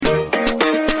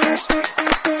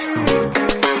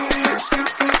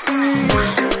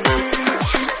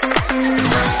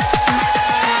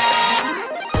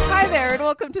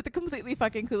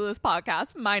Fucking Clueless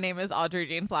podcast. My name is Audrey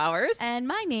Jean Flowers. And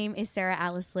my name is Sarah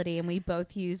Alice Liddy, and we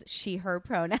both use she, her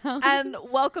pronouns. And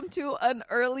welcome to an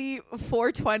early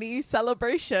 420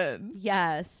 celebration.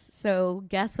 Yes. So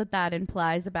guess what that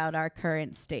implies about our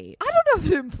current state? I don't know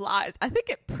if it implies. I think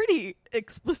it pretty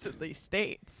explicitly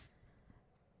states.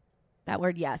 That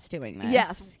word, yes, doing this.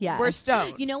 Yes. Yes. We're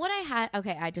stoned. You know what I had?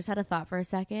 Okay, I just had a thought for a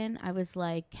second. I was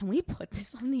like, can we put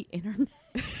this on the internet?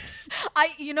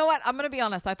 You know what? I'm going to be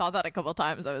honest. I thought that a couple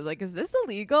times. I was like, is this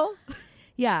illegal?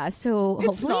 Yeah, so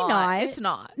It's hopefully not. It's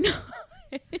not.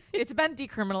 It's been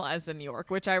decriminalized in New York,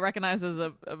 which I recognize as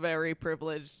a very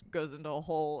privileged, goes into a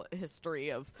whole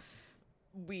history of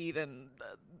weed and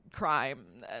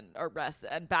crime and arrest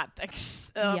and bad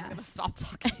things. I'm going to stop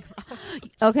talking about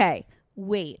it. Okay,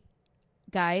 wait.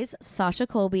 Guys, Sasha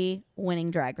Colby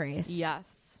winning Drag Race. Yes.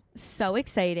 So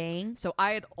exciting. So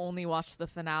I had only watched the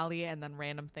finale and then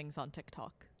random things on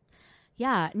TikTok.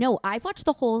 Yeah, no, I've watched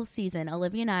the whole season.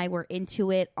 Olivia and I were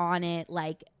into it, on it,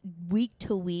 like week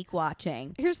to week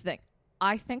watching. Here's the thing.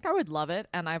 I think I would love it,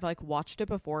 and I've like watched it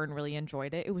before and really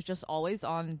enjoyed it. It was just always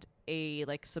on a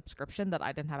like subscription that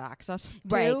I didn't have access to.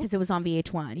 Right, because it was on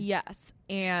VH1. Yes.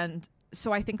 And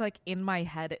so I think like in my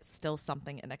head it's still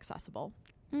something inaccessible.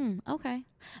 Okay.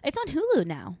 It's on Hulu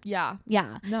now. Yeah.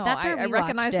 Yeah. No, That's where I we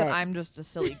recognize watched that it. I'm just a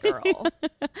silly girl.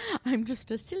 I'm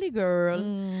just a silly girl.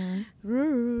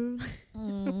 Oh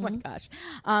my gosh.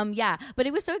 Yeah, but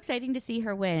it was so exciting to see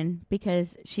her win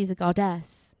because she's a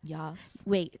goddess. Yes.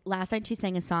 Wait, last night she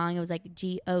sang a song. It was like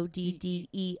GODDESS.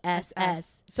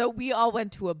 So we all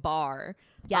went to a bar.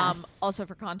 Yes. Also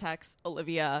for context,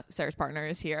 Olivia, Sarah's partner,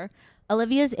 is here.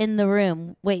 Olivia's in the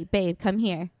room. Wait, babe, come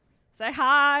here. Say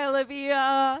hi,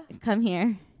 Olivia. Come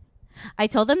here. I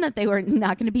told them that they were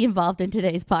not going to be involved in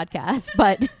today's podcast,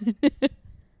 but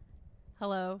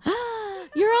Hello.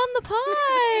 you're on the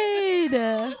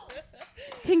pod.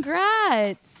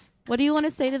 Congrats. What do you want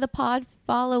to say to the pod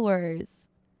followers?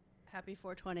 Happy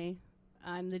 420.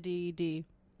 I'm the DED,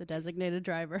 the designated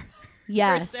driver.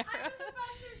 Yes.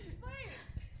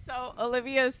 So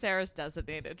Olivia is Sarah's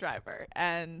designated driver,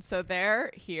 and so they're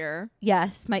here.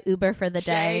 Yes, my Uber for the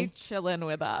Shay day. chilling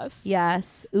with us.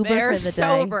 Yes, Uber They're for the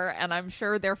sober, and I'm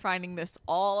sure they're finding this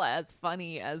all as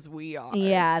funny as we are.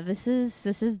 day. Yeah, this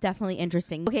is definitely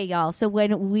interesting. Okay, y'all. So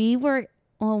when we were,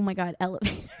 oh my God,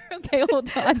 elevator. Okay,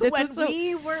 hold on.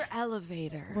 We were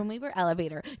elevator. When we were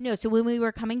elevator. No, so when we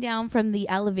were coming down from the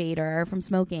elevator from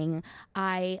smoking,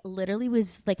 I literally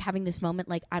was like having this moment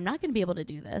like, I'm not going to be able to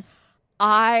do this.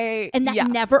 And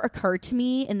that never occurred to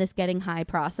me in this getting high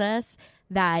process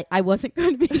that I wasn't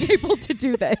going to be able to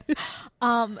do this.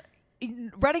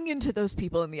 Running into those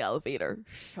people in the elevator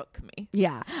shook me.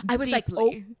 Yeah. I was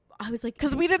Deeply. like,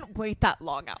 Because we didn't wait that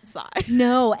long outside.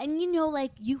 no. And you know,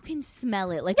 like you can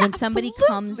smell it. Like when somebody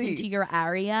comes absolutely. into your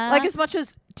area. Like as much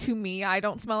as to me, I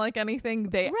don't smell like anything.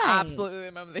 They Right. absolutely,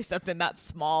 the moment they stepped in that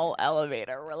small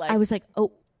elevator, we're like, I was like,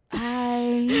 oh,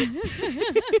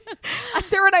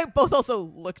 Sarah and I both also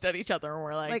looked at each other and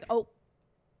we're like, oh,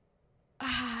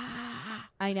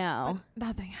 I know. but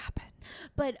nothing happened.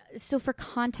 But so for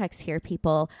context here,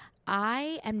 people,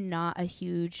 I am not a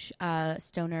huge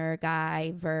stoner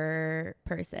Guyver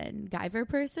person. Guyver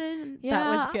person? Yeah,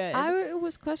 That was good. I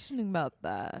was questioning about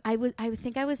that. I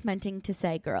think I was meant to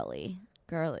say girly.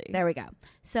 Girly. There we go.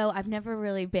 So I've never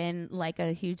really been like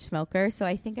a huge smoker, so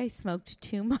I think I smoked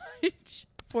too much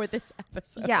for this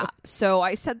episode. Yeah. So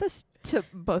I said this to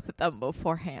both of them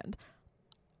beforehand.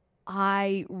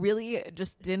 I really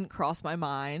just didn't cross my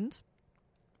mind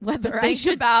Whether I think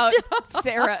should about stop.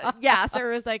 Sarah. Yeah,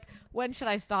 Sarah was like, when should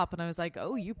I stop? And I was like,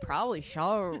 oh, you probably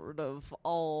should have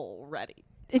already.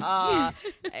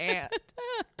 And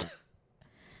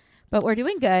But we're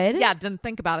doing good. yeah, didn't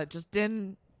think about it. Just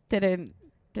didn't. Didn't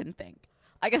think.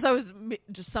 I guess I was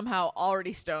just somehow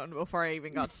already stoned before I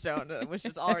even got stoned. And it was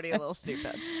just already a little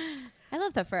stupid. I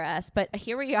love that for us, but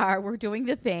here we are. We're doing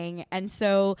the thing. And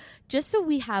so just so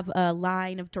we have a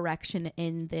line of direction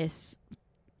in this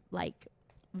like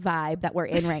vibe that we're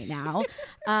in right now,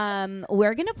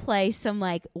 we're going to play some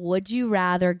like would you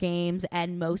rather games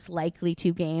and most likely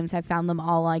to games. I found them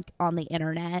all like on the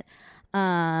internet.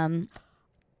 I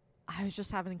was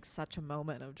just having such a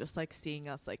moment of just like seeing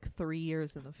us like 3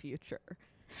 years in the future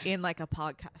in like a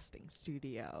podcasting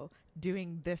studio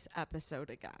doing this episode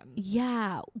again.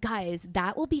 Yeah, guys,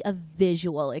 that will be a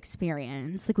visual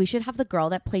experience. Like we should have the girl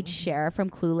that played Cher from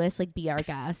Clueless like be our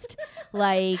guest.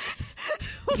 Like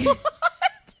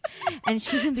and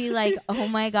she can be like, oh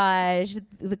my gosh,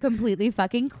 the completely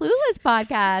fucking Clueless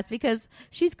podcast because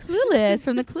she's Clueless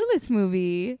from the Clueless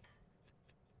movie.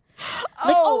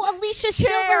 Like, Alicia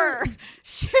Cher. Silver.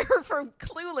 Cher from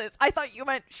Clueless. I thought you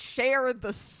meant Cher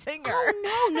the singer.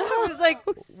 Oh, no. I was like,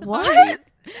 Sorry. what?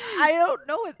 I don't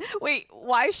know it. Wait,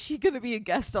 why is she going to be a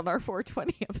guest on our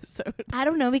 420 episode? I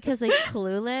don't know, because like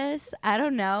Clueless, I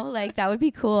don't know. Like, that would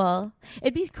be cool.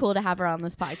 It'd be cool to have her on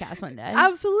this podcast one day.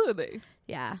 Absolutely.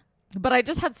 Yeah. But I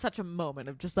just had such a moment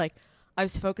of just like, I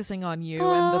was focusing on you in the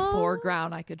Aw.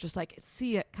 foreground. I could just like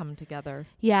see it come together.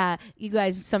 Yeah, you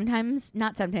guys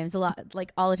not sometimes, a lot,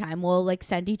 like all the time, we'll like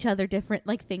send each other different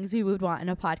like things we would want in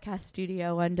a podcast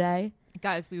studio one day.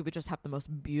 Guys, we would just have the most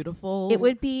beautiful. It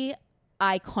would be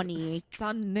iconic.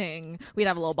 stunning. We'd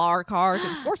have a little bar car,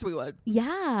 because of course we would.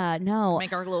 Yeah, no.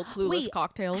 Make our little Clueless Wait,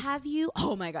 cocktails. Have you,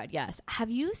 oh my God, yes. Have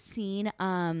you seen,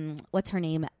 what's her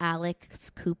name? Alex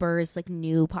Cooper's like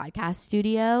new podcast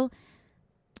studio?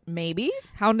 Maybe?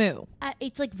 How new?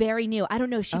 It's like very new. I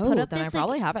don't know. She Oh, put up then I this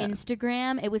probably like haven't.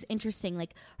 Instagram. It was interesting.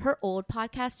 Like her old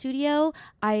podcast studio,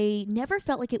 I never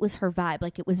felt like it was her vibe.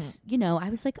 Like it was, you know,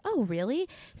 I was like, oh, really?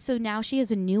 So now she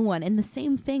has a new one. And the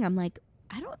same thing. I'm like,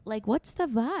 I don't like, what's the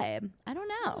vibe? I don't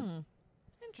know.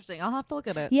 Interesting. I'll have to look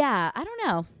at it. Yeah, I don't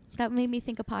know. That made me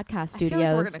think of podcast I studios. feel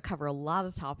like we're going to cover a lot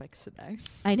of topics today.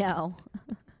 I know.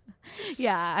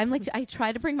 Yeah, I'm like, I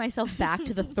try to bring myself back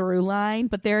to the through line,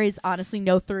 but there is honestly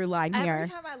no through line here. Every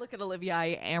time I look at Olivia, I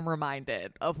am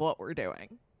reminded of what we're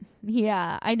doing.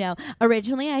 Yeah, I know.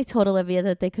 Originally, I told Olivia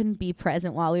that they couldn't be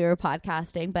present while we were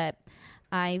podcasting, but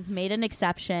I've made an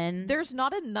exception. There's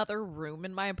not another room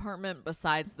in my apartment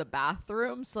besides the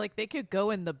bathroom, so like they could go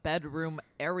in the bedroom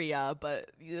area, but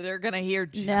they're gonna hear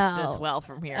just as well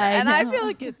from here. I I know. feel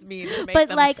like it's mean to make But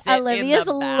them like sit Olivia's in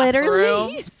the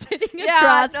literally bathroom. sitting Yeah,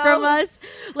 across no. from us.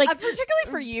 Like, Particularly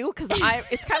for you, because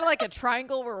it's kind of like a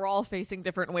triangle where we're all facing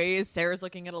different ways. Sarah's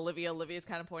looking at Olivia, Olivia's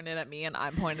kind of pointed at me, and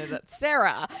I'm pointed at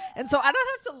Sarah. And so I don't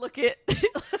have to look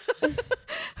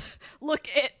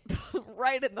it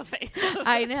right in the face.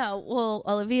 I know. Well,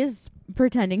 Olivia's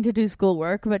pretending to do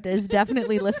schoolwork, but is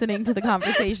definitely listening to the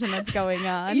conversation that's going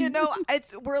on. You know,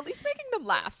 we're at least making them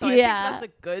laugh, so I Yeah. think that's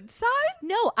a good sign.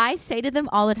 No, I say to them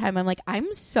all the time, I'm like,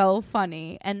 I'm so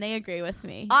funny, and they agree with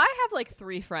me. I have like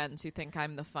 3 friends who think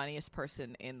I'm the funniest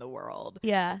person in the world,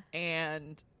 Yeah.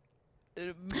 and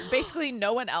basically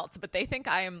no one else, but they think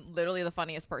I am literally the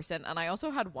funniest person. And I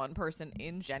also had one person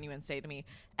in Genuine say to me,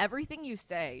 everything you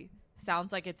say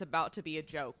sounds like it's about to be a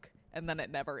joke, and then it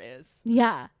never is.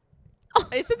 Yeah.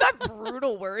 Isn't that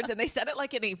brutal words? And they said it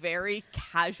like in a very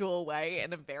casual way,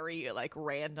 in a very like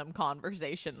random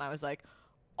conversation. And I was like,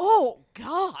 oh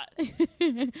God.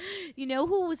 You know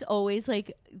who was always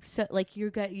like, so, like you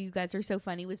guys are so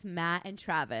funny, was Matt and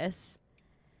Travis.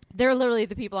 They're literally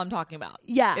the people I'm talking about.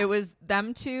 Yeah. It was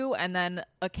them two, and then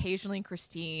occasionally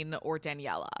Christine or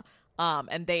Daniela.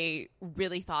 And they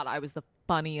really thought I was the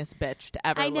funniest bitch to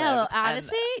ever I know. lived. And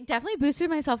Honestly, definitely boosted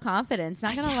my self-confidence.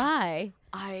 Not gonna lie.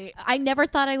 I never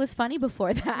thought I was funny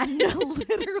before that.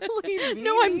 literally me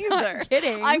No, I'm neither. not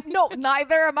kidding.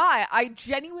 Neither am I. I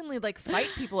genuinely like fight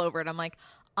people over it. I'm like,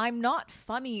 I'm not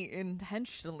funny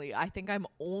intentionally. I think I'm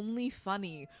only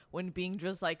funny when being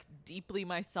just like deeply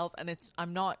myself, and it's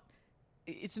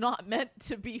not meant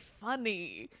to be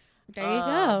funny. There you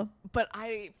go. But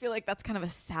I feel like that's kind of a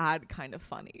sad kind of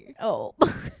funny. Oh.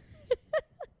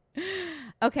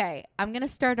 Okay, I'm gonna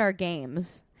start our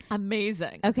games.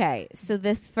 Amazing. Okay, so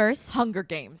the first Hunger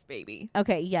Games, baby.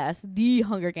 Okay, yes, the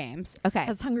Hunger Games. Okay.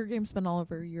 Has Hunger Games been all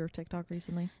over your TikTok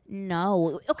recently?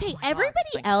 No. Okay, Oh my God, everybody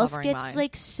it's been else covering gets mine.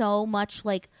 like so much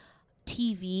like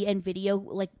TV and video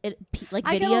like like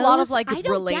I videos. get a lot of like I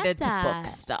don't related get to book that.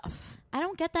 stuff. I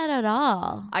don't get that at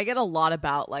all. I get a lot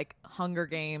about like Hunger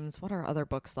Games. What are other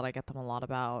books that I get them a lot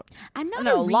about? I'm not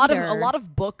No, a a lot reader.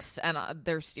 of books, and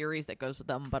there's series that goes with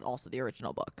them, but also the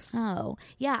original books. Oh,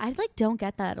 yeah, I like don't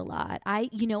get that a lot.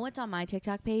 You know what's on my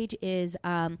TikTok page is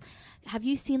have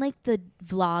you seen like the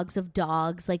vlogs of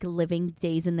dogs like living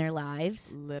days in their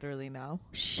lives? Literally no.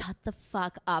 Shut the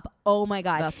fuck up. Oh my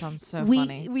God. That sounds so we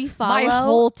funny. we follow My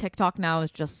whole TikTok now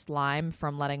is just slime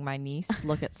from letting my niece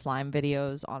look at slime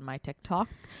videos on my TikTok,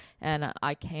 and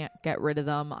I can't get rid of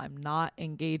them. I'm not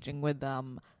engaging with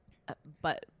them,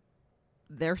 but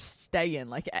they're staying.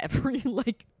 Like every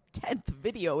like 10th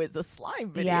video is a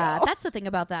slime video. Yeah, that's the thing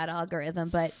about that algorithm.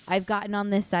 But I've gotten on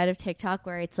this side of TikTok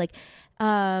where it's like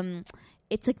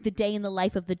the day in the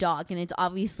life of the dog, and it's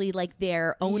obviously like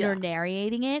their owner Yeah.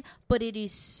 narrating it, but it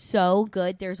is so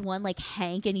good. There's one like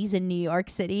Hank, and he's in New York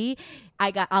City.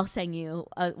 I'll send you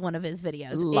one of his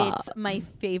videos. Love. It's my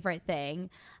favorite thing.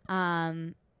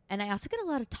 And I also get a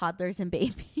lot of toddlers and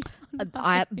babies.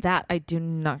 I do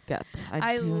not get.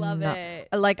 I do love not- it.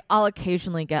 Like I'll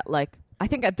occasionally get like I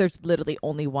think there's literally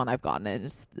only one I've gotten.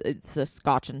 It's the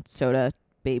Scotch and Soda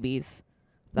Babies.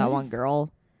 That What one is-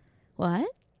 girl. What?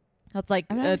 That's like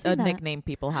I've never a seen that. nickname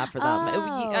people have for them.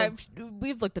 Oh.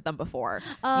 We've looked at them before.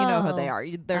 Oh. You know who they are.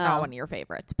 They're not Oh. one of your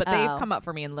favorites. But they've Oh. come up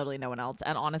for me and literally no one else.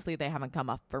 And honestly, they haven't come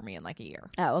up for me in like a year.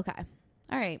 Oh, okay.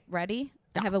 All right. Ready?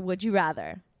 Yeah. I have a would you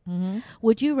rather. Mm-hmm.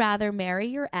 Would you rather marry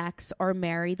your ex or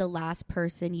marry the last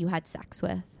person you had sex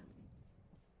with?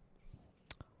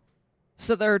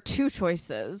 So there are two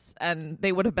choices, and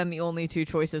they would have been the only two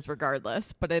choices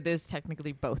regardless, but it is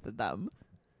technically both of them.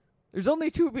 There's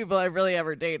only two people I've really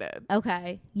ever dated.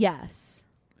 Okay. Yes.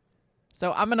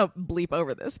 So I'm going to bleep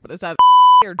over this, but is that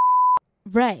or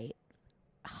Right.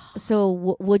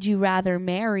 So would you rather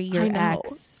marry your I know.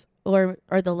 ex or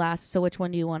the last? So which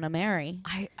one do you want to marry?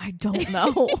 I don't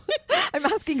know. I'm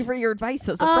asking for your advice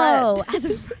as a Oh, friend. as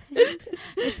a friend.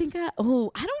 I think I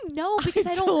don't know because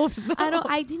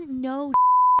I didn't know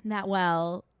that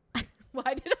well.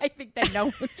 Why did I think that no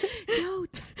one no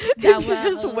You should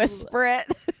just whisper it.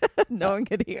 No one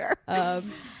could hear. Do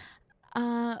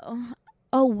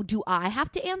I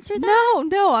have to answer that?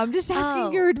 No, I'm just asking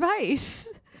Oh. your advice.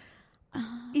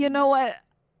 You know what?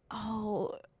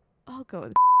 Oh, I'll go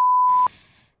with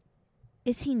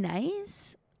Is he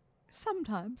nice?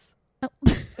 sometimes.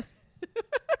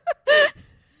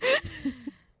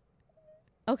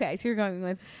 Okay, so you're going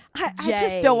with I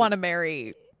just Jay. don't want to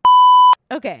marry.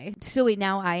 okay. So wait,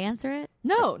 now I answer it.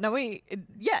 No,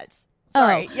 yes.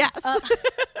 Sorry, Oh, yes.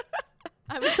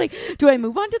 I was like, do I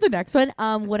move on to the next one?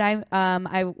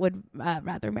 I would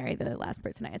rather marry the last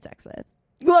person I had sex with.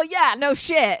 Well, yeah, no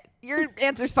shit. Your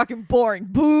answer's fucking boring.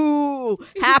 Boo.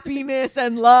 Happiness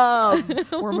and love.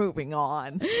 We're moving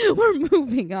on. We're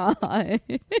moving on.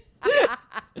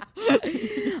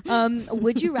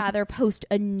 Would you rather post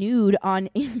a nude on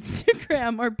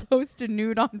Instagram or post a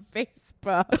nude on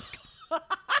Facebook?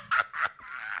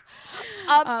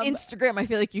 Instagram, I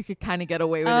feel like you could kind of get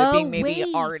away with it Oh, being maybe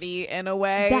wait. arty in a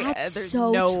way. That's There's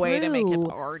so no way to make it true.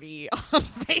 arty on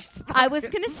Facebook. I was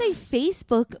gonna say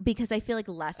Facebook because I feel like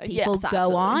less people Yes, go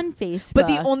absolutely. on Facebook. But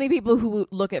the only people who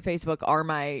look at Facebook are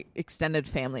my extended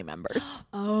family members.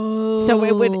 oh, So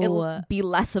it would be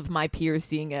less of my peers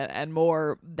seeing it and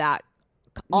more that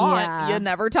aunt Yeah. you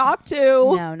never talk to.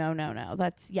 No.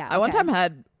 That's I one okay. time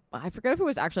had, I forget if it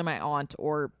was actually my aunt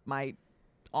or my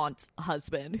aunt's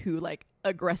husband who like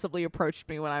aggressively approached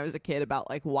me when I was a kid about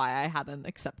like why I hadn't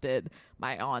accepted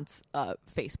my aunt's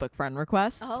Facebook friend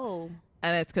request. Oh,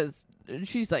 And it's because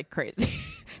she's like crazy.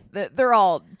 They're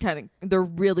all they're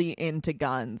really into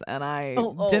guns. And I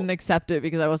didn't accept it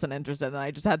because I wasn't interested. And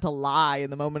I just had to lie in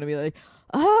the moment and be like,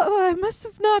 oh, I must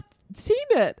have not seen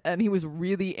it. And he was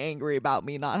really angry about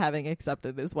me not having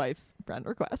accepted his wife's friend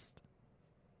request.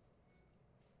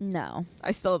 no.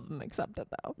 I still didn't accept it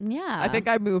though. Yeah. I think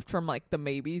I moved from like the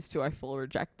maybes to I full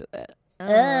rejected it.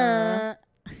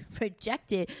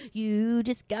 Rejected. You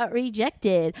just got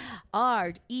rejected.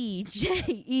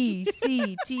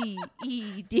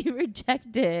 REJECTED.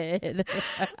 Rejected.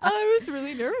 I was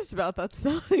really nervous about that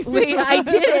spelling. Wait, I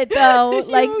did it though.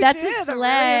 Like You that's did. a I'm really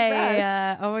slay.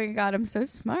 impressed. Oh my god, I'm so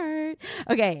smart.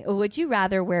 Okay, would you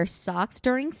rather wear socks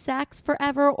during sex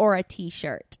forever or a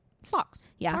t-shirt? Socks.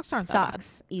 Yeah, Socks aren't that bad.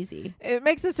 socks. Easy. It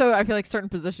makes it so I feel like certain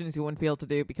positions you wouldn't be able to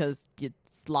do because you'd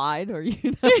slide or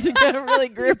you'd have to get a really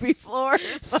grippy floor.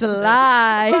 or something.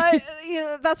 Slide.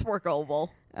 But that's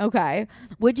workable. Okay.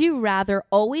 Would you rather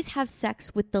always have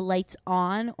sex with the lights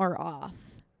on or off?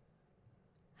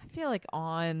 I feel like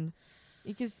on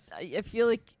because I feel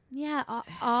like Yeah,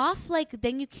 off. Like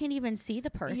then you can't even see the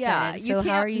person. yeah, So you can't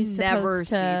how are you never supposed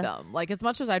see to? them. Like as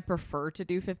much as I'd prefer to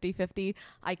do 50-50,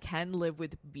 I can live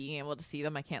with being able to see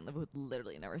them. I can't live with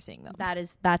literally never seeing them.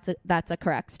 That's a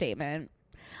correct statement.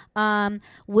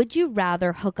 Would you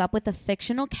rather hook up with a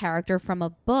fictional character from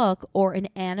a book or an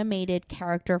animated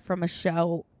character from a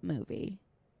show movie?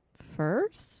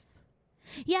 First?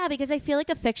 Yeah, because I feel like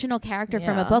a fictional character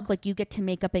from a Yeah. book, like you get to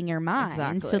make up in your mind. So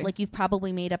Exactly. like you've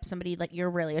probably made up somebody that you're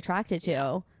really attracted to.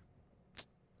 Yeah.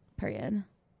 Period.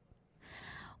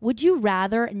 Would you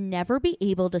rather never be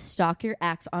able to stalk your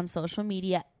ex on social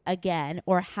media again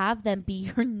or have them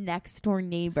be your next door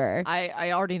neighbor?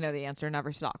 I already know the answer.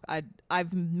 Never stalk.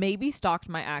 I've maybe stalked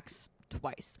my ex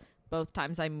twice. Both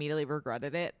times I immediately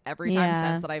regretted it. Every time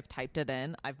Yeah. since that I've typed it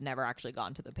in, I've never actually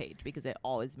gone to the page because it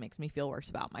always makes me feel worse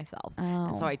about myself.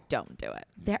 And so Oh. I don't do it.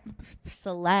 There,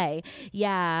 Soleil.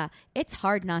 Yeah, it's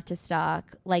hard not to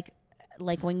stalk. Like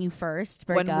when you first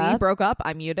break When up. we broke up,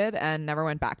 I muted and never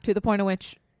went back to the point at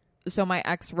which so my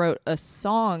ex wrote a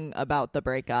song about the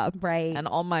breakup. Right. And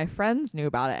all my friends knew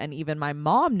about it, and even my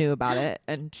mom knew about it,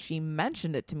 and she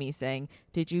mentioned it to me saying,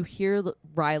 "Did you hear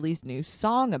Riley's new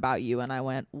song about you?" And I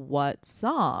went, "What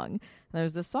song?" And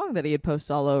there's this song that he had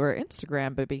posted all over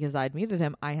Instagram, but because I'd muted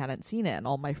him, I hadn't seen it, and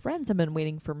all my friends have been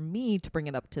waiting for me to bring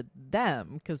it up to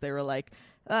them because they were like,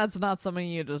 "That's not something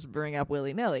you just bring up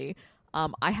willy-nilly."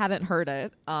 I hadn't heard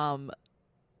it.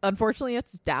 Unfortunately,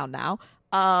 it's down now.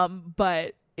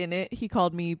 But in it, he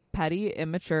called me petty,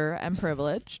 immature, and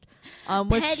privileged.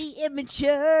 Which Petty,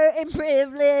 immature, and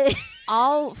privileged.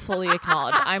 I'll fully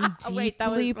acknowledge. I'm Oh, wait, that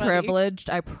was deeply funny. privileged.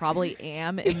 I probably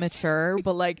am immature,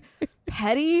 but like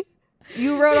petty.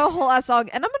 You wrote a whole ass song,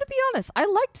 and I'm gonna be honest. I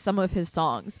liked some of his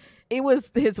songs. It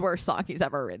was his worst song he's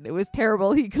ever written. It was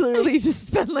terrible. He clearly just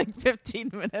spent like 15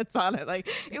 minutes on it. Like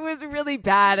it was really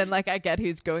bad. And like I get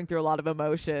he's going through a lot of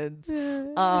emotions.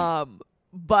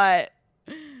 But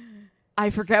I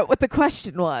forget what the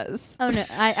question was. Oh no,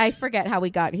 I forget how we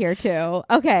got here too.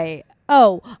 Okay.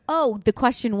 Oh, the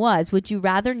question was, would you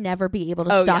rather never be able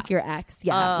to stalk your ex?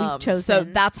 Yeah, we've chosen. So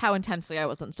that's how intensely I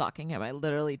wasn't stalking him. I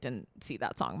literally didn't see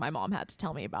that song. My mom had to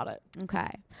tell me about it. Okay.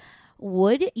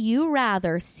 Would you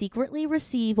rather secretly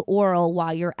receive oral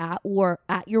while you're at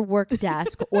your work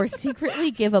desk or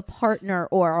secretly give a partner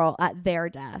oral at their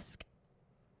desk?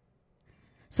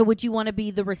 So would you want to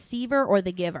be the receiver or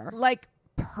the giver? Like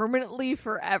permanently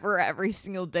forever every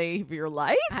single day of your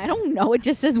life? I don't know. It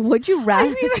just says, would you rather?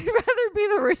 I mean, I'd rather be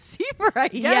the receiver, I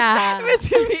guess. Yeah. If it's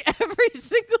going to be every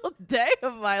single day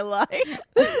of my life.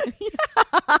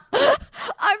 Yeah.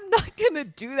 I'm not going to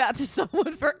do that to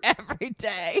someone for every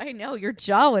day. I know. Your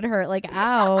jaw would hurt. Like,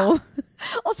 ow.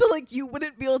 Also, like, you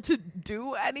wouldn't be able to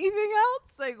do anything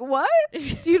else? Like, what?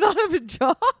 Do you not have a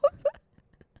job?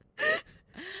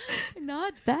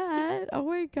 Not that. Oh,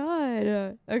 my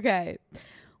God. Okay.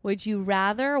 Would you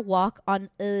rather walk on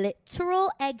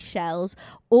literal eggshells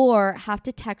or have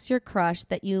to text your crush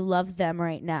that you love them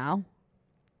right now?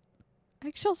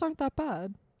 Eggshells aren't that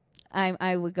bad.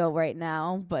 I would go right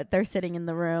now, but they're sitting in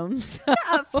the room. So.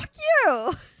 Yeah, fuck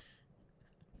you.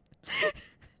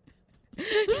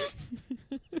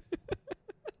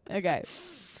 Okay.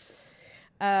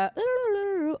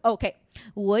 Okay.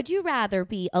 Would you rather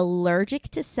be allergic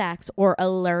to sex or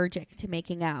allergic to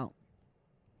making out?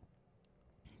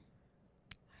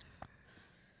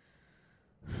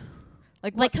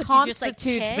 Like Like, what could you just, like,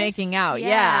 constitutes kiss? making out?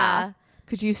 Yeah.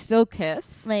 Could you still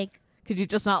kiss? Like, could you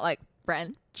just not like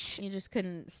French? you just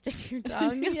couldn't stick your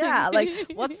tongue? Yeah, like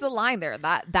what's the line there?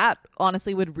 That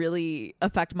honestly would really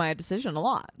affect my decision a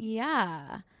lot.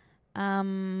 Yeah.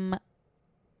 I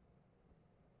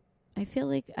feel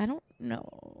like I don't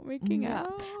know making Yeah.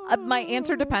 out. My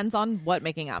answer depends on what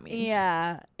making out means.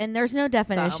 Yeah, and there's no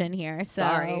definition here. So.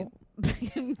 Sorry.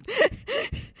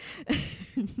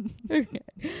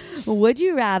 Would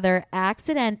you rather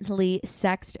accidentally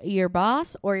sext your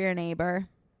boss or your neighbor?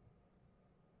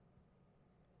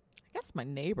 I guess my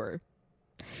neighbor.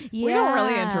 Yeah. We don't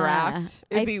really interact.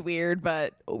 It'd I- be weird,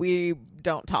 but we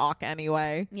don't talk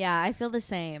anyway. Yeah, I feel the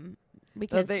same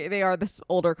because They are this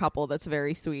older couple that's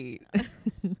very sweet.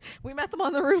 We met them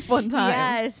on the roof one time.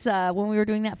 yes, when we were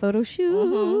doing that photo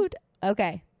shoot.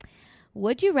 Okay.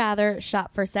 Would you rather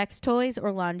shop for sex toys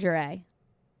or lingerie?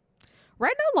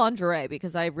 Right now, lingerie,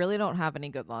 because I really don't have any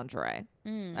good lingerie.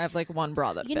 Mm. I have like one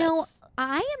bra that You fits. know,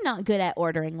 I am not good at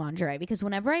ordering lingerie because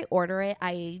whenever I order it,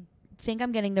 I think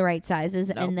I'm getting the right sizes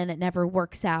Nope. and then it never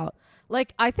works out.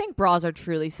 Like, I think bras are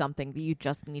truly something that you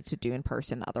just need to do in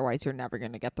person. Otherwise, you're never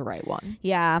going to get the right one.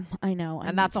 Yeah, I know. I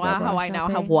And need that's to go how bra I now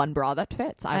have shopping. one bra that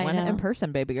fits. I I went know. in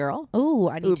person, baby girl. Ooh,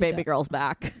 I need Ooh, to baby go. girl's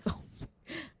back.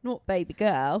 Not baby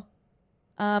girl.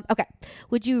 Okay.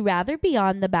 Would you rather be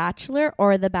on The Bachelor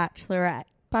or The Bachelorette?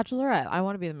 Bachelorette. I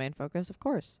want to be the main focus, of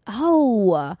course.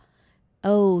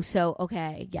 Oh, so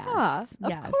okay, yes, Yeah,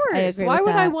 yes, of course. I agree Why with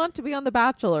would that. I want to be on The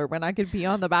Bachelor when I could be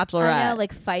on The Bachelorette? I know,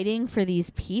 like fighting for these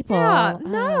people. yeah,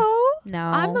 no. no,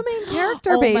 I'm the main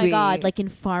character, oh baby. my god, like in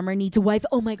Farmer Needs a Wife.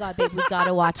 Oh my god, babe, we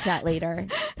gotta watch that later.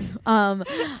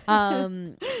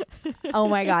 Oh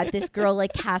my god, this girl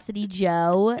like Cassidy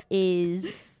Joe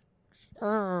is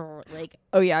like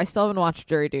Oh, yeah, I still haven't watched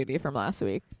Jury Duty from last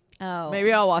week. oh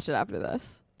Maybe I'll watch it after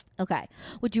this. okay.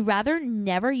 Would you rather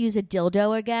never use a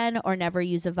dildo again or never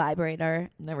use a vibrator?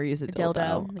 Never use a A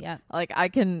dildo. Yeah. Like, I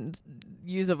can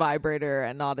use a vibrator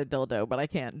and not a dildo, but I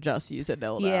can't just use a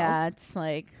dildo. Yeah, it's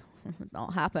like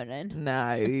not happening.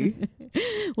 No.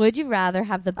 Would you rather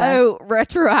have the best? Oh,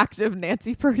 retroactive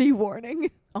Nancy Purdy warning.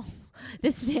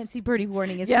 this Nancy Birdie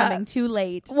warning is Yeah. coming too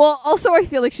late. Well, also, I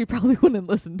feel like she probably wouldn't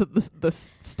listen to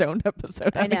this stoned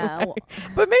episode. I know. anyway.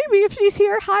 But maybe if she's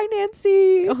here, hi,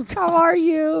 Nancy. Oh, How are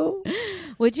you?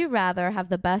 Would you rather have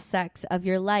the best sex of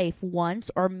your life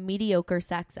once or mediocre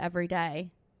sex every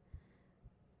day?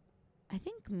 I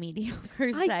think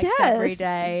mediocre I sex every guess.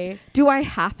 day. Do I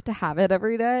have to have it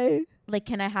every day? Like,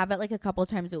 can I have it like a couple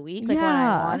times a week? Like when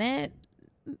Yeah. I want it?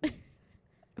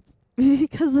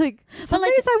 Because, like, some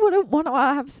like- days I wouldn't want to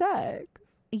have sex.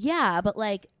 Yeah, but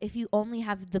like if you only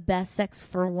have the best sex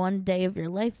for one day of your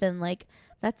life, then like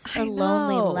that's I a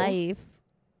lonely know. life.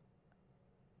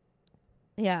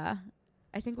 Yeah.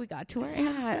 I think we got to our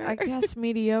answer. I guess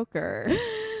mediocre.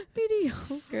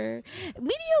 Mediocre.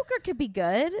 Mediocre could be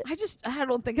good. I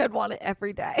don't think I'd want it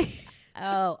every day.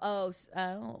 Oh,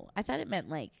 I thought it meant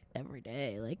like every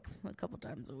day, like a couple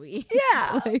times a week.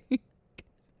 Yeah.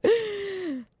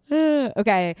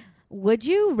 Okay. Would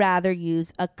you rather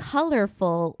use a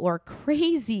colorful or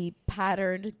crazy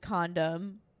patterned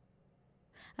condom?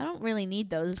 I don't really need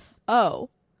those. Oh,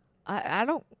 I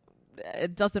don't.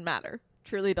 It doesn't matter.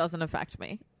 Truly doesn't affect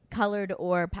me. Colored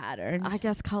or patterned. I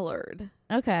guess colored.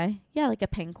 Okay. Yeah, like a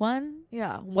pink one.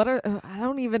 Yeah. What are? I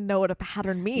don't even know what a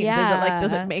pattern means.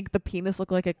 Does Yeah. it make the penis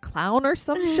look like a clown or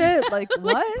some shit? Like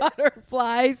what?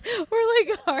 Butterflies or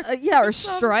like hearts. Yeah, or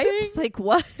stripes. Like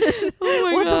what? Oh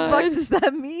my What God. the fuck does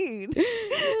that mean?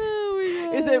 Oh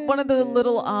my Is it one of the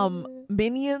little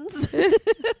minions?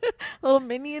 Little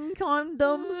minion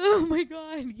condom? Oh my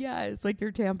God. Yeah, it's like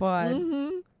your tampon. Mm-hmm.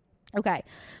 Okay.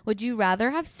 Would you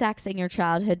rather have sex in your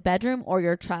childhood bedroom or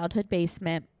your childhood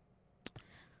basement?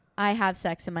 I have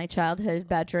sex in my childhood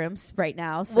bedrooms right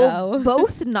now, so Well,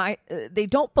 both they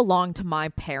don't belong to my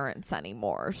parents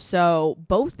anymore, so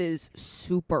both is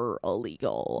super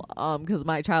illegal. Because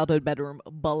my childhood bedroom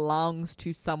belongs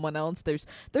to someone else. There's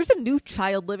a new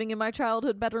child living in my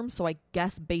childhood bedroom, so I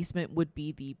guess basement would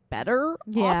be the better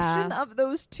option of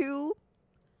those two.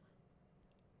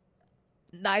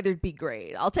 Neither'd be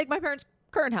great. I'll take my parents'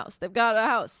 current house. They've got a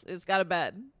house. It's got a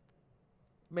bed.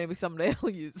 Maybe someday I'll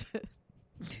use it.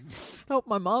 Hope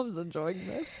my mom's enjoying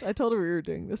this. I told her we were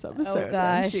doing this episode.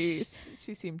 gosh. And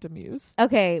she seemed amused.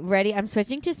 Okay, ready? I'm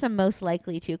switching to some most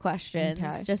likely to questions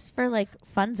Okay. just for like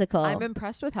funsicle. I'm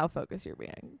impressed with how focused you're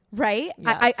being. Right?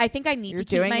 Yes. I think I need You're to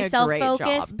keep doing a myself great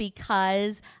focused job.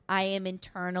 because I am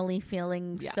internally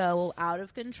feeling Yes. so out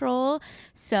of control.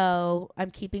 So I'm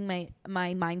keeping my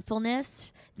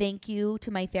mindfulness. Thank you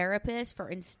to my therapist for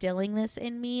instilling this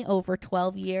in me over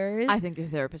 12 years. I think the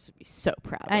therapist would be so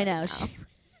proud. I right know. now.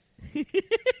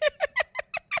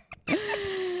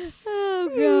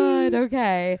 Oh God.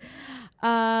 Okay.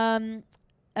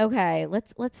 Okay.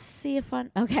 Let's see if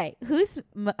fun. Okay. Who's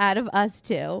out of us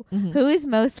two? Mhm. Who is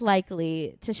most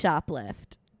likely to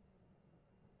shoplift?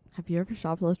 Have you ever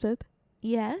shoplifted?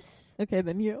 Yes. Okay,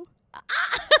 then you.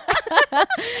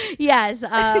 Yes.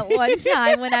 One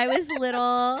time when I was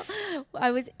little,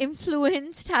 I was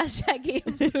influenced, hashtag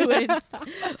influenced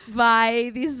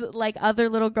by these like other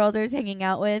little girls I was hanging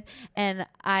out with. And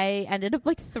I ended up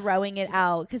like throwing it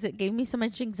out because it gave me so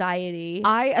much anxiety.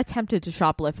 I attempted to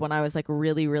shoplift when I was like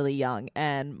really, really young,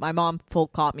 and my mom full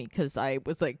caught me because I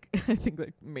was like, I think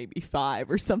like maybe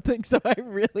 5 or something. So I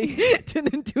really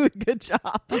didn't do a good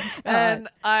job. And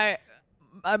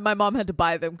my mom had to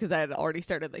buy them because I had already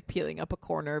started like peeling up a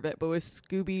corner of it. But it was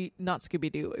not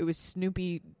Scooby Doo. It was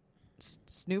Snoopy,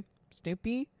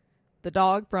 Snoopy, the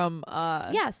dog from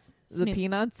Yes. the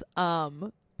Peanuts.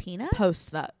 Peanut?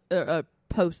 Post-it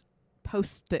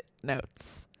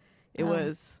notes. It Oh.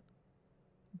 was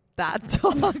that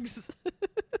dog's.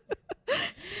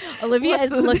 Olivia What's is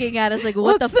the- looking at us like,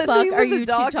 what the what's the fuck name are of the you two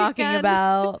dog talking again?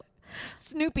 about?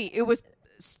 Snoopy. It was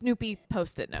Snoopy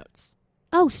Post-it notes.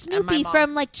 Oh, my Snoopy mom-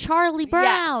 from like Charlie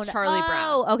Brown. Charlie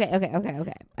Oh, okay.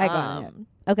 I got it. Um,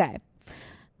 Okay.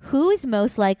 Who is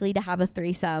most likely to have a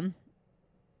threesome?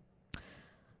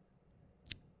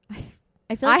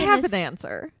 I feel I like in have this- an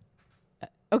answer.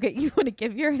 Okay, you want to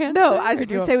give your answer? No, I or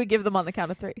do you would say we give them on the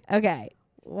count of 3. want- Okay.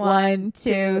 1,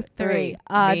 2, 3.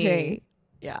 Audrey. Me.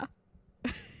 Yeah.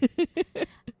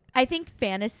 I think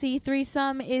fantasy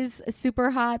threesome is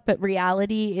super hot, but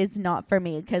reality is not for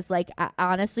me because, like,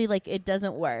 honestly, like, it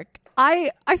doesn't work.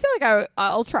 I feel like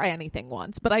I'll try anything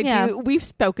once, but Yeah. we've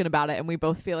spoken about it and we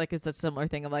both feel like it's a similar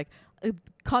thing of like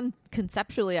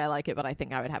conceptually I like it, but I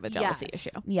think I would have a jealousy Yes.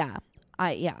 issue. Yeah.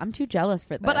 I'm too jealous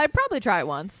for this. But I'd probably try it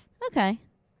once. Okay.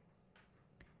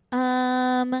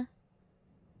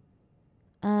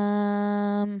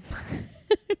 I'm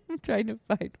trying to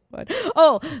find one.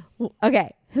 Oh,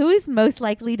 okay. Who is most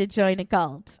likely to join a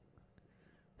cult?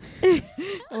 Wait,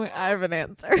 I have an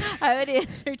answer. I would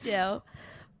answer too.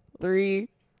 3,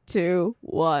 2,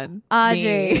 1. Audrey.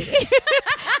 Me.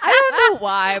 I don't know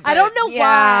why. I don't know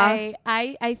yeah,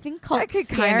 why. I think cults I could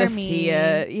scare kind of me. see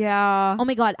it. Yeah. Oh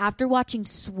my god! After watching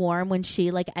Swarm, when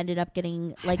she like ended up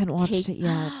getting like haven't watched it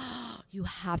yet. You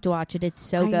have to watch it. It's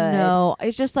so good. No,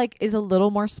 it's just like is a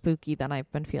little more spooky than I've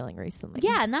been feeling recently.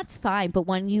 Yeah, and that's fine. But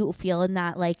when you feel in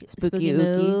that like spooky Spooky-ooky.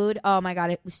 mood, oh my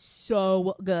god, it was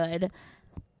so good.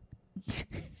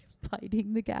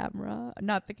 Biting the camera,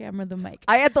 not the camera, the mic.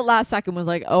 I at the last second was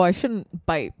like, oh, I shouldn't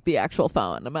bite the actual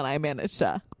phone, and then I managed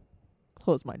to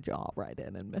close my jaw right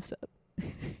in and miss it.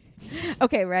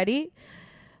 Okay, ready?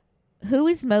 Who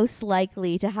is most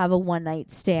likely to have a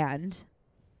one-night stand?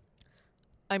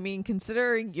 I mean,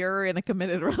 considering you're in a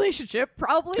committed relationship,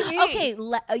 probably me. Okay,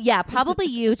 yeah, probably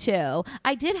you too.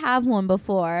 I did have one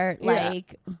before, Yeah.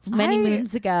 like many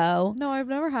moons ago. No, I've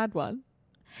never had one.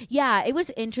 Yeah, it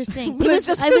was interesting. But it it's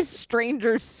was. just I 'cause was.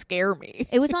 strangers scare me.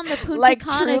 It was on the Punta Like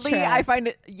Cana truly, trip. I find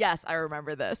it. Yes, I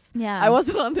remember this. Yeah. I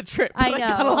wasn't on the trip, but I I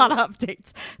got a know. lot of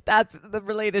updates. That's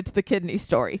related to the kidney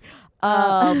story.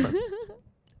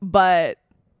 But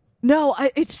no,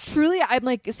 it's truly. I'm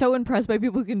like so impressed by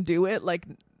people who can do it. Like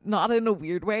not in a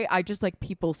weird way. I just like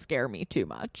people scare me too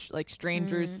much. Like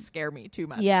strangers scare me too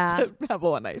much. Yeah. To have a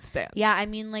one night stand. Yeah, I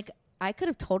mean, like I could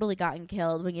have totally gotten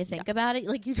killed when you think about it.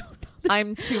 Like you don't know.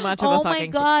 I'm too much of Oh a my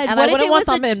fucking God, and what I if wouldn't it want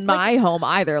was them a in my home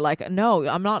either. Like no,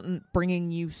 I'm not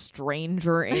bringing you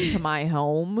stranger into my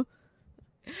home.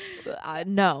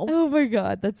 No. Oh my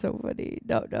god, that's so funny.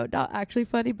 No, not actually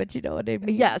funny, but you know what I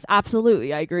mean. Yes,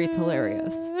 absolutely. I agree. It's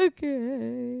hilarious.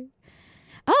 Okay.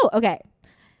 Oh, okay.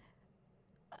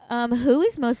 Who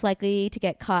is most likely to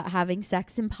get caught having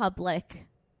sex in public?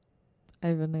 I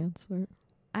have an answer.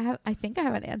 I think I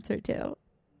have an answer too.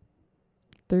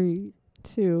 3,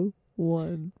 2,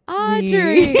 1.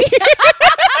 Audrey.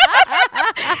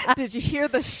 Did you hear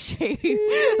the shade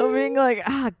of being like,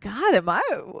 God, am I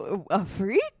a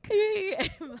freak?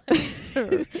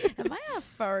 Am I a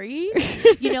furry?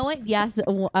 You know what? Yes.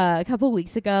 A couple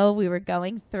weeks ago, we were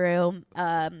going through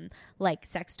like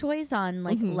sex toys on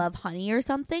like Love Honey or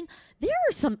something. There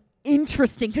are some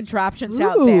interesting contraptions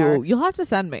out there. You'll have to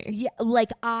send me. Yeah,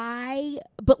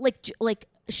 but like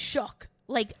shook.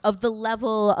 Like of the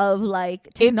level of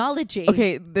like technology.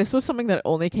 Okay, this was something that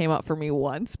only came up for me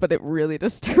once, but it really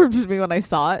disturbed me when I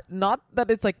saw it. Not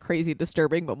that it's like crazy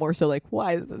disturbing, but more so like,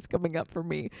 why is this coming up for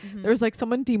me? There's like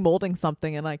someone demolding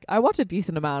something, and like I watch a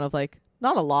decent amount of like,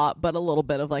 not a lot, but a little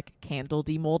bit of like candle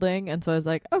demolding, and so I was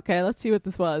like, okay, let's see what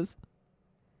this was.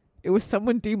 It was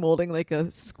someone demolding like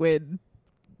a squid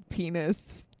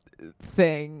penis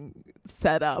thing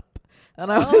set up. And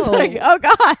I was like, oh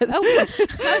God. Oh,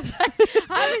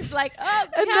 I was like, oh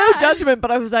And God. no judgment,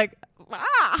 but I was like,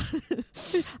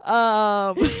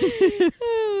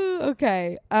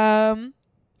 Okay.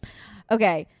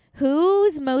 Okay.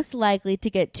 Who's most likely to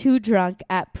get too drunk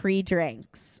at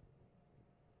pre-drinks?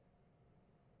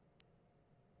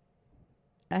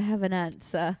 I have an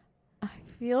answer. I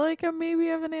feel like I maybe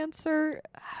have an answer.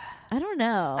 I don't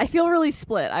know. I feel really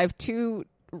split. I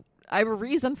have a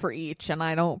reason for each, and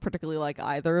I don't particularly like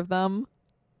either of them.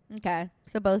 Okay.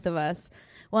 So both of us.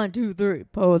 1, 2, 3.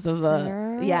 Both of us.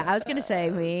 Sarah? Yeah, I was going to say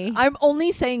me. I'm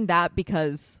only saying that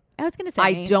because I was going to say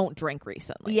I me. don't drink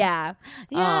recently. Yeah.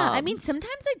 Yeah. I Um, mean,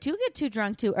 sometimes I do get too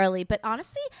drunk too early, but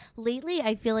honestly, lately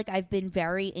I feel like I've been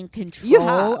very in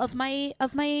control have. of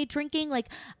my drinking. Like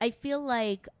I feel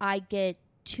like I get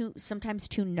sometimes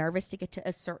too nervous to get to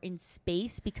a certain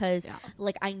space because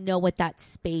like I know what that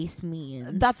space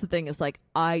means. That's the thing is like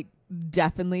I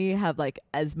definitely have like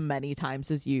as many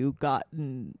times as you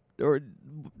gotten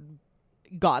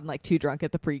like too drunk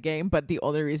at the pregame, but the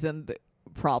only reason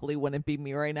probably wouldn't be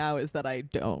me right now is that I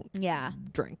don't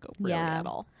drink really at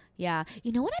all. Yeah.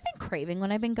 You know what I've been craving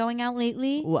when I've been going out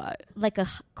lately? What? Like a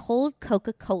cold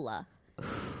Coca-Cola.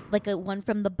 Like a one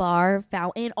from the bar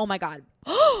fountain. Oh my God.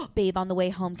 Babe, on the way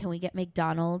home, can we get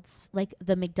McDonald's? Like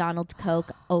the McDonald's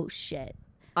Coke. Oh shit.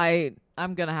 I'm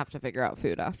gonna have to figure out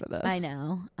food after this. I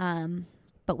know.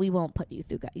 But we won't put you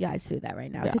guys through that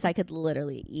right now because I could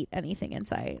literally eat anything in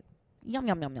sight. Yum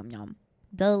yum yum yum yum.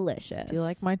 Delicious. Do you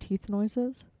like my teeth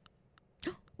noises?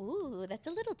 Ooh, that's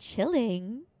a little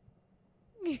chilling.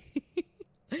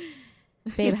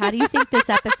 Babe, how do you think this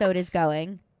episode is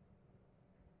going?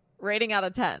 Rating out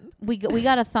of 10. We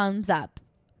got a thumbs up.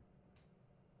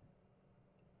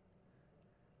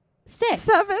 6.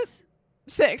 7.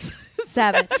 6.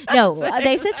 7. No,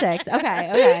 they said 6.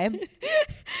 Okay.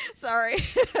 Sorry,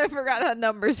 I forgot how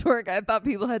numbers work. I thought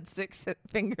people had 6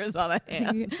 fingers on a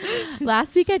hand.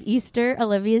 Last week at Easter,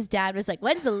 Olivia's dad was like,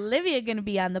 when's Olivia going to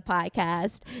be on the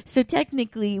podcast? So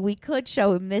technically, we could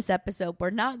show him this episode. We're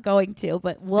not going to,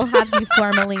 but we'll have you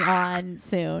formally on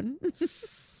soon.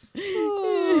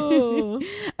 Oh.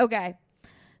 Okay.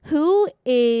 Who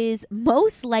is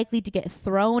most likely to get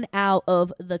thrown out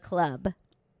of the club?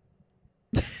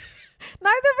 Neither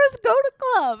of us go to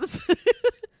clubs.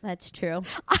 That's true.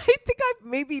 I think I've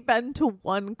maybe been to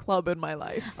 1 club in my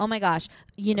life. Oh my gosh.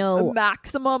 You The know,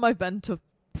 maximum I've been to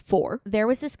 4. there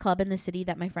was this club in the city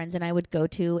that my friends and I would go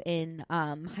to in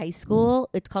high school.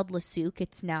 It's called Le Souk.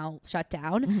 It's now shut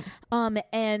down.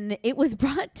 And it was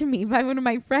brought to me by one of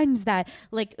my friends that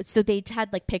like, so they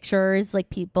had like pictures, like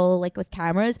people like with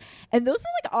cameras, and those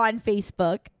were like on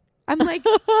Facebook. I'm like,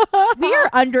 we are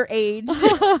underage.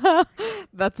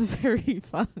 That's very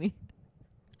funny.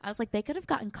 I was like, they could have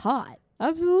gotten caught.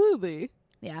 Absolutely.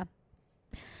 Yeah.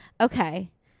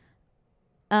 Okay.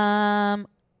 Oh,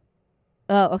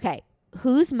 okay.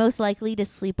 Who's most likely to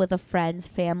sleep with a friend's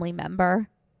family member?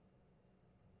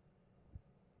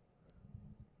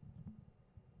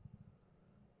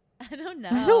 I don't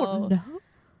know.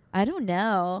 I don't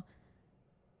know.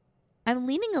 I'm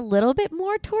leaning a little bit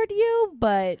more toward you,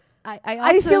 but I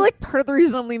also feel like part of the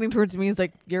reason I'm leaning towards me is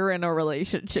like you're in a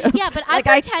relationship. yeah, but like,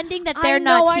 I'm pretending that they're I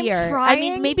know not I'm here. I trying,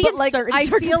 mean, maybe but, in like, certain I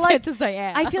feel like- circumstances I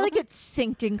am. I feel like it's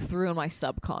sinking through in my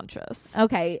subconscious.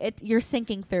 okay, you're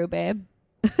sinking through, babe.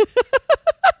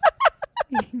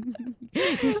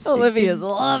 You're Olivia's sinking.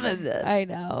 loving this. I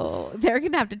know. They're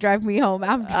gonna have to drive me home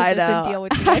after I this and know. deal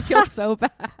with me. I feel so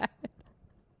bad.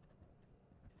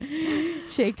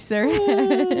 Shakes her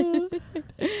head.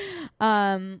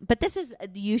 But this is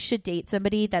you should date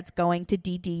somebody that's going to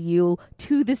DDU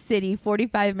to the city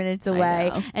 45 minutes away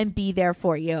know. and be there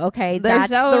for you. Okay, They're that's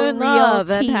so the in real love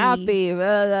tea. and happy.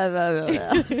 Blah, blah,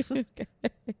 blah, blah.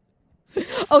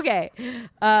 Okay,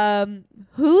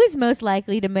 who is most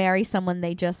likely to marry someone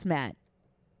they just met?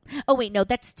 Oh wait, no,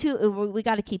 that's too. We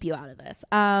got to keep you out of this.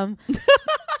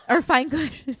 Or find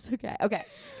questions. Okay.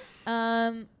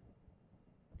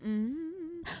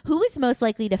 Who is most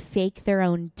likely to fake their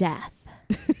own death?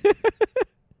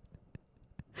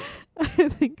 I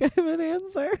think I have an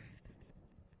answer.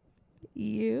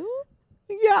 You?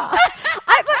 Yeah.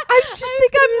 I just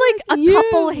think I'm like a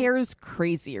couple hairs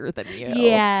crazier than you.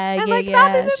 Yeah, And yeah, like yeah.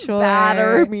 not in a Sure. bad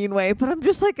or a mean way, but I'm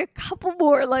just like a couple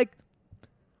more like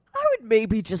I would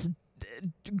maybe just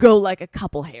go like a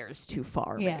couple hairs too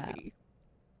far, Yeah. maybe.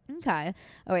 Okay.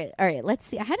 All right. Let's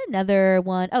see. I had another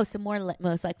one. Oh, some more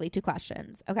most likely 2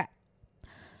 questions. Okay.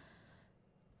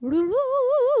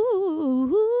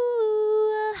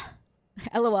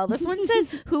 LOL. This one says,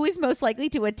 who is most likely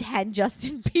to attend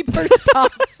Justin Bieber's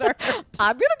concert?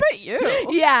 I'm gonna bet you.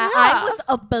 Yeah, I was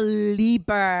a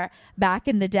believer back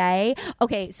in the day.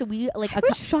 Okay, so we like I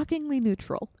was shockingly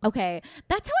neutral. okay,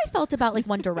 that's how I felt about like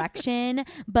One Direction,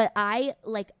 but I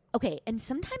like okay, and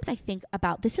sometimes I think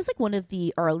about this is like one of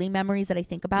the early memories that I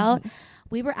think about.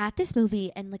 We were at this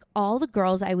movie and like all the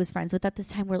girls I was friends with at this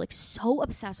time were like so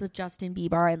obsessed with Justin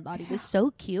Bieber and thought he was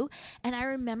so cute. And I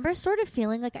remember sort of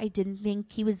feeling like I didn't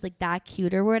think he was like that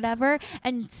cute or whatever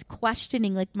and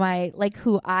questioning like my like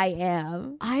who I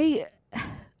am. I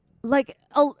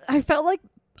felt like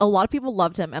a lot of people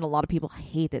loved him and a lot of people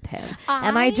hated him.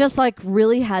 And I just like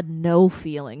really had no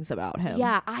feelings about him.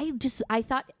 Yeah, I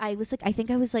thought I was like, I think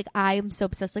I was like, I am so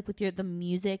obsessed like with the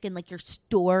music and like your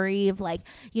story of like,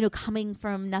 you know, coming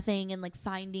from nothing and like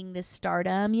finding this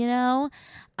stardom, you know?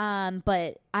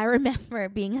 But I remember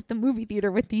being at the movie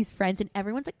theater with these friends and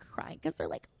everyone's like crying because they're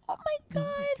like, oh my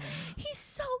God, he's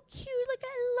so cute. Like,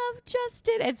 I love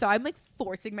Justin. And so I'm like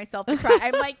forcing myself to cry.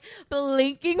 I'm like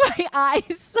blinking my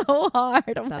eyes so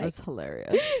hard. I'm That like, is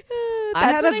hilarious. "That's I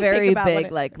had what a think very about when big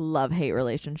it-" like love-hate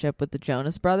relationship with the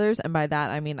Jonas Brothers, and by that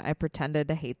I mean I pretended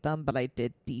to hate them, but I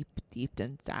did deep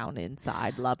and down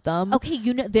inside love them. Okay,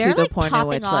 you know, they're the like point in popping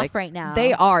which, off like, right now.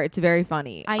 They are. It's very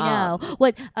funny. I know.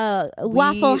 What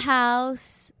Waffle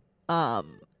House.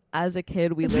 As a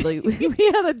kid, we literally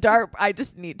we had a dart. I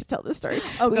just need to tell this story.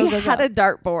 Oh, we go, go, had go. a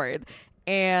dartboard,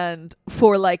 and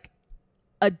for like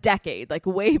a decade, like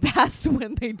way past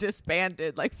when they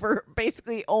disbanded, like for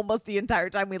basically almost the entire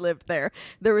time we lived there,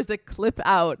 there was a clip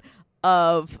out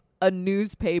of a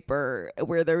newspaper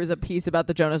where there was a piece about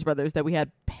the Jonas Brothers that we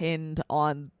had pinned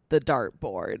on the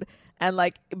dartboard. And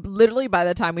like literally by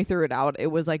the time we threw it out, it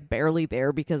was like barely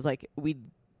there because like we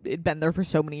it'd been there for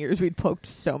so many years. We'd poked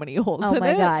so many holes Oh in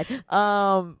my it. God.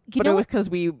 But know it was because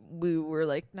we were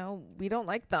like, no, we don't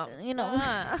like them. You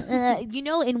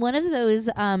know, in one of those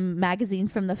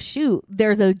magazines from the shoot,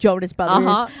 there's a Jonas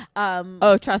Brothers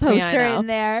Oh, trust me, I poster know. in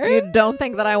there. You don't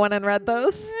think that I went and read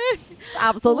those?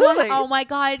 Absolutely. Oh my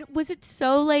God, was it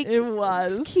so like It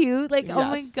was cute? Like, oh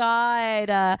my Yes.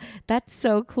 God, that's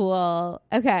so cool.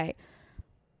 Okay,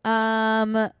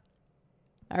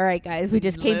 all right, guys, we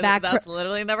just came back. That's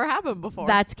literally never happened before.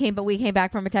 But we came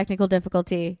back from a technical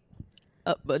difficulty.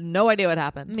 But no idea what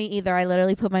happened. Me either. I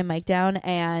literally put my mic down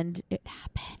and it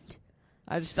happened.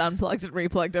 I just unplugged and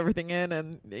replugged everything in,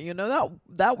 and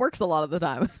that works a lot of the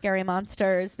time. Scary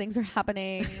monsters. Things are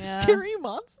happening. Scary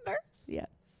monsters. Yes.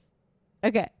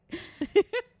 Okay.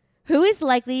 Who is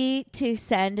likely to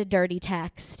send a dirty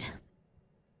text?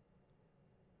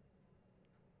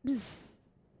 Do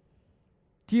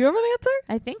you have an answer?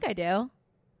 I think I do.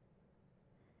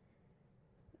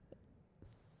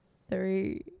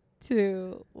 3,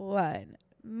 2, 1.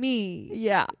 Me.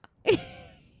 Yeah.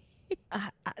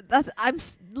 I'm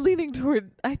leaning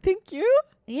toward. I think you.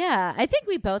 Yeah, I think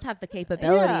we both have the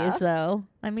capabilities, Yeah. though.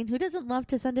 I mean, who doesn't love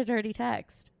to send a dirty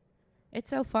text? It's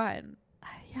so fun.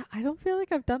 Yeah, I don't feel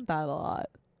like I've done that a lot.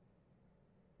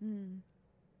 Mm.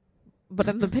 But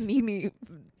in the panini,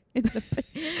 in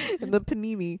the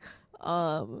panini,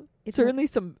 It's certainly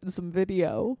some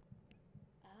video.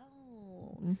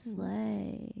 Oh, Mhm.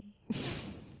 slay.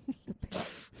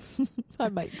 I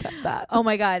might cut that. Oh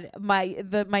my God,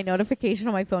 my notification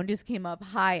on my phone just came up.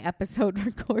 Hi, episode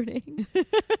recording.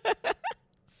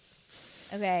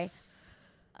 Okay.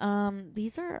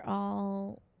 These are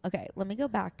all okay. Let me go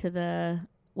back to the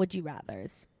would you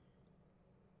rathers.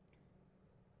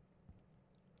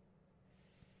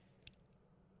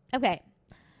 Okay,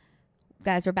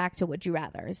 guys, we're back to would you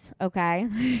rathers.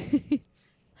 Okay.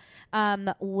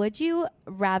 Would you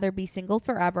rather be single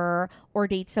forever or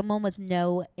date someone with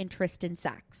no interest in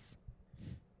sex?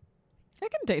 I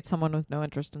can date someone with no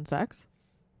interest in sex.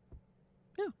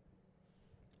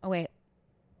 Oh, wait.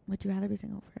 Would you rather be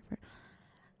single forever?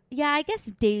 Yeah, I guess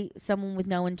date someone with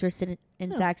no interest in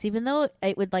Yeah. sex, even though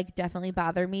it would like definitely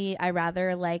bother me. I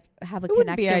rather like have a It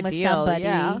wouldn't be connection with ideal, somebody.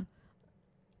 yeah.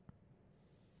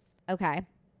 Okay.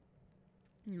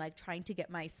 I'm like trying to get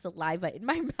my saliva in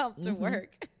my mouth to Mhm.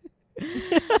 work.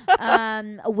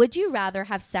 Would you rather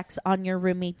have sex on your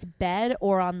roommate's bed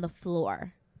or on the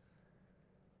floor?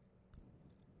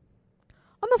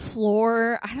 On the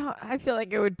floor, I feel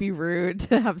like it would be rude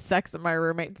to have sex in my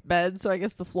roommate's bed, so I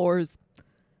guess the floor is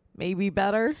maybe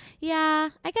better. Yeah,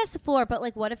 I guess the floor, but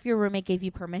like what if your roommate gave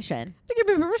you permission? They give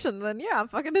me permission, then yeah, I'm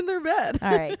fucking in their bed.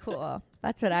 All right, cool.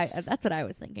 That's what I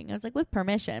was thinking. I was like, with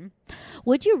permission.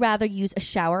 Would you rather use a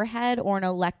shower head or an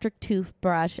electric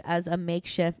toothbrush as a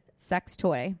makeshift sex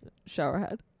toy? Shower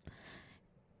head.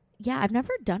 Yeah, I've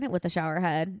never done it with a shower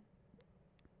head.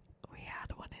 We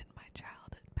had one in my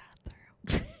childhood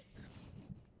bathroom.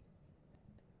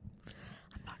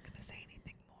 I'm not going to say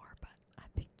anything more, but I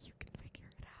think you can figure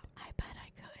it out. I bet I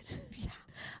could. Yeah,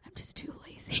 I'm just too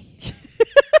lazy.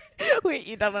 Wait,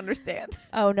 you don't understand.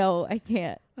 Oh no, I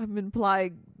can't. I'm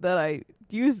implying that I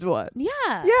used one.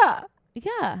 Yeah.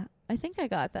 Yeah. I think I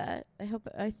got that.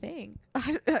 I think.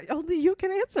 Only you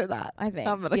can answer that. I think.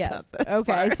 I'm gonna yes. cut this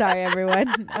Okay, part. sorry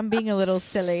everyone. I'm being a little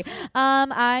silly.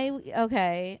 I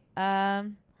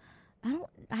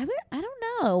don't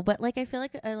know, but like I feel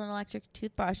like an electric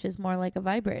toothbrush is more like a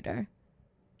vibrator.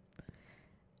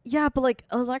 Yeah, but like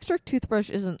electric toothbrush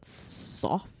isn't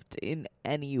soft in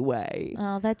any way.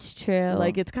 Oh, that's true.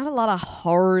 Like it's got a lot of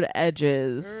hard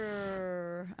edges.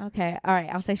 Okay, all right.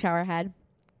 I'll say shower head.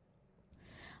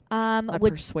 I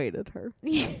Would persuaded her.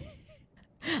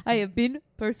 I have been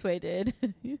persuaded.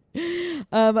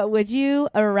 Would you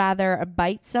rather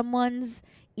bite someone's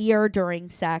ear during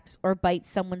sex or bite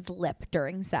someone's lip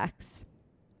during sex?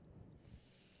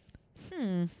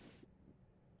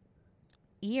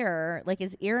 Ear, like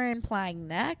is ear implying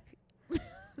neck?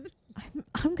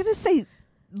 I'm gonna say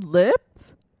lip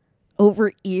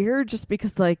over ear just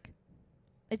because like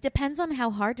It depends on how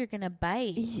hard you're gonna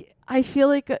bite. I feel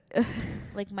like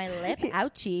Like my lip,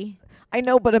 ouchie. I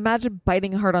know, but imagine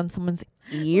biting hard on someone's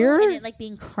ear. Ooh, and it like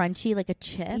being crunchy like a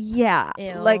chip. Yeah,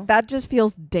 Ew. like that just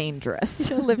feels dangerous.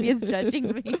 Olivia's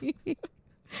judging me.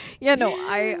 Yeah, no,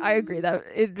 I agree that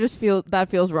it just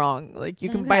feels wrong. Like you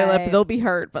can bite a lip, Okay. they'll be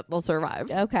hurt, but they'll survive.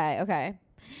 Okay.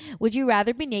 Would you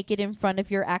rather be naked in front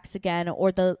of your ex again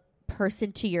or the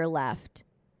person to your left?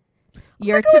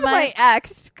 You're to my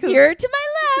ex. 'Cause You're to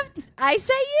my left. I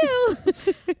say you.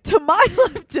 to my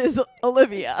left is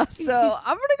Olivia, so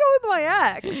I'm gonna go with my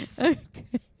ex.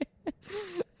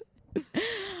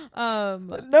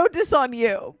 No diss on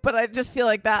you, but I just feel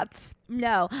like that's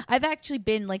No, I've actually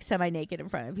been like semi-naked in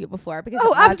front of you before because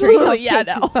Oh, Audrey helped absolutely. Yeah,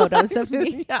 take no. photos of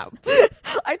me. Yeah.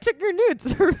 I took your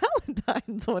nudes for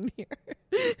Valentine's one year.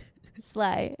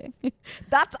 Slay.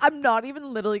 I'm not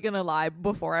even literally gonna lie.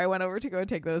 Before I went over to go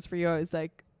take those for you, I was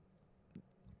like,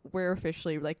 we're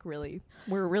officially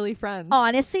we're really friends.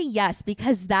 Honestly, yes,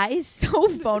 because that is so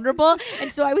vulnerable.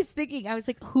 And so I was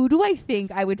like, who do I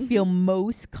think I would feel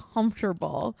most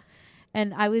comfortable?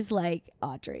 And I was like,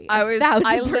 Audrey. I was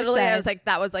 1,000%. like,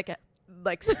 that was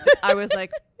I was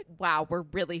like, wow, we're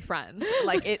really friends.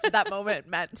 Like that moment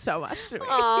meant so much to me.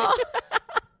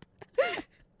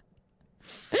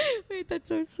 Wait, that's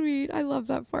so sweet. I love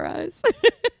that for us.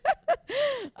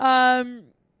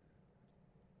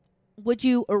 Would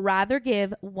you rather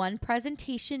give one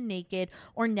presentation naked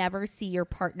or never see your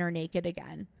partner naked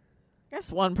again? I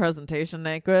guess one presentation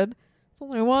naked. It's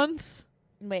only once.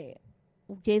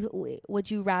 Would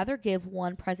you rather give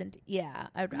one present? Yeah,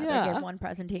 I'd rather give one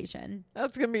presentation.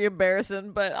 That's gonna be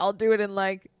embarrassing, but I'll do it in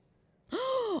like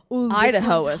Ooh,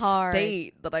 Idaho, this one's a hard.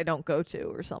 state that I don't go to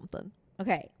or something.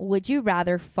 Okay. Would you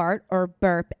rather fart or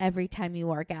burp every time you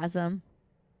orgasm?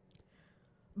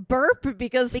 Burp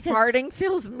because farting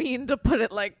feels mean to put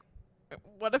it like,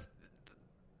 what if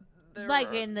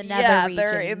like in the nether regions,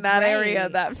 they're in that area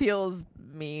right? that feels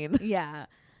mean. Yeah.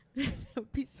 That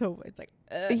would be so, it's like,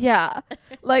 yeah.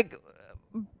 Like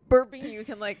burping, you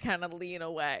can like kind of lean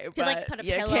away, you but like put a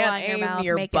you pillow can't on your aim mouth,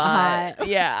 your make butt. it hot.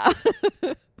 Yeah.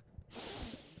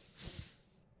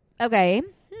 Okay.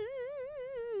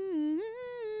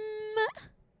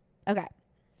 Okay.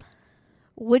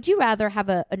 Would you rather have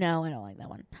a... No, I don't like that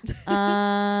one.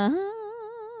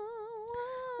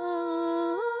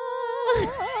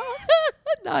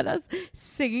 Not us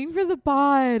singing for the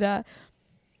pod.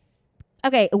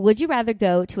 Okay. Would you rather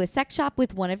go to a sex shop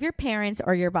with one of your parents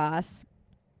or your boss?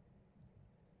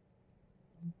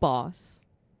 Boss.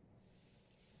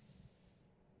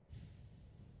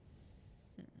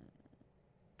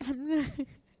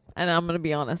 And I'm gonna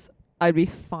be honest, I'd be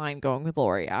fine going with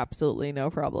Lori. Absolutely no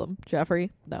problem.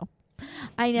 Jeffrey, no.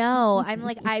 I know. I'm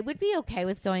like, I would be okay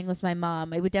with going with my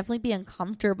mom. It would definitely be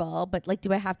uncomfortable, but like,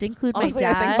 do I have to include Honestly, my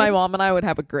dad? I think my mom and I would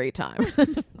have a great time.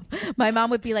 My mom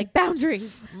would be like,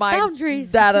 boundaries. My Boundaries.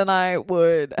 dad and I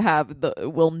would have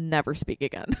we'll never speak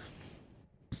again.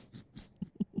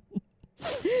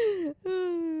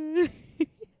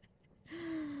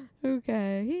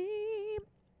 Okay.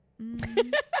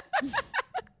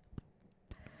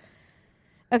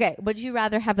 Okay, would you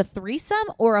rather have a threesome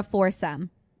or a foursome?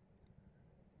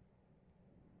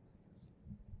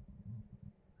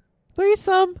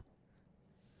 Threesome.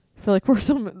 I feel like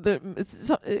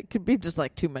it could be just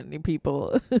like too many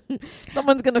people.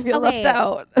 Someone's gonna feel Okay. left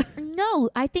out. No,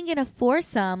 I think in a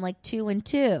foursome, like 2 and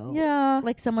 2. Yeah,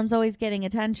 Like someone's always getting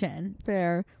attention.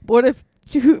 fair. What if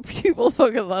two people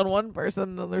focus on one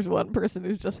person, then there's one person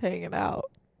who's just hanging out?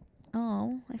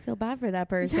 Oh, I feel bad for that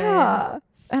person. Yeah,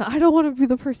 and I don't want to be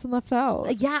the person left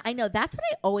out. Yeah, I know. That's what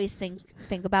I always think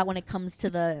about when it comes to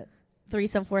the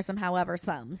threesome, foursome, however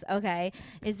sums. Okay,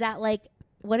 is that like,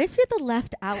 what if you're the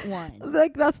left out one?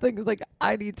 Like that's the thing is like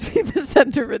I need to be the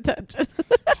center of attention.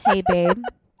 Hey, babe,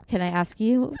 can I ask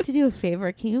you to do a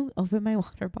favor? Can you open my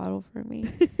water bottle for me?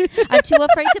 I'm too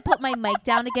afraid to put my mic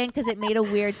down again because it made a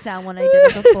weird sound when I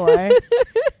did it before.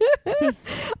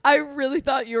 I really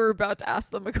thought you were about to ask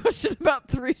them a question about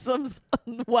threesomes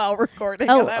while recording.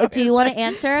 and I Oh, do you was want to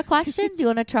answer a question? Do you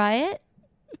want to try it?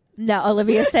 No,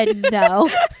 Olivia said no.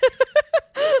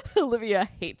 Olivia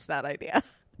hates that idea.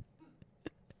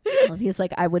 Olivia's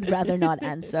like, I would rather not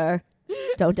answer.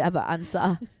 Don't ever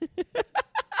answer.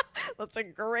 That's a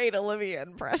great Olivia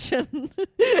impression.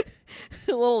 A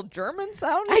little German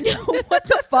sound. I know. What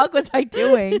the fuck was I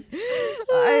doing?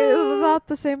 I thought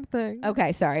the same thing.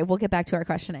 Okay, sorry. We'll get back to our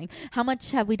questioning. How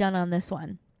much have we done on this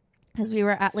one? Because we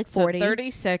were at like 40. So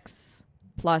 36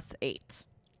 plus 8.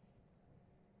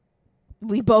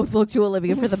 We both looked to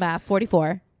Olivia for the math.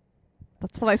 44.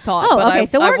 That's what I thought. Oh, but okay.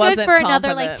 So I we're good wasn't for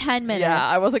another like confident. 10 minutes. Yeah,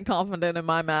 I wasn't confident in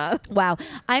my math. Wow.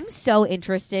 I'm so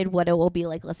interested what it will be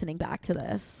like listening back to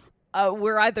this.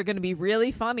 We're either going to be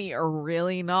really funny or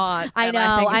really not. I And know.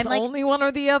 I think I'm it's like- only one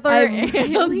or the other. I and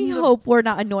really hope we're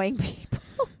not annoying people.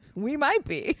 we might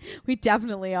be. We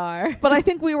definitely are. But I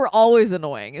think we were always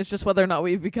annoying. It's just whether or not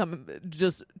we've become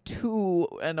just too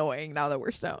annoying now that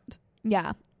we're stoned.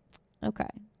 Yeah. Okay.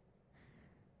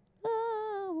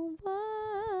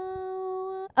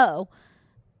 Oh.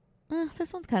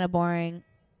 This one's kind of boring.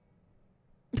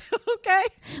 Okay.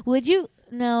 Would you...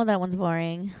 No, that one's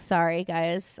boring. Sorry,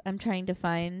 guys. I'm trying to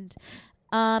find...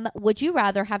 Would you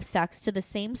rather have sex to the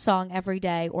same song every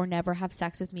day or never have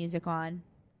sex with music on?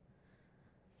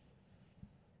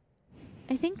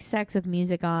 I think sex with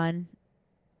music on.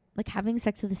 Like having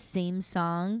sex to the same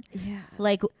song. Yeah.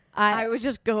 Like I would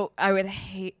just go. I would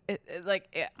hate it.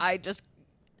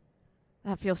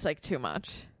 That feels like too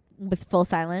much. with full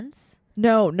silence.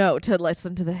 No, to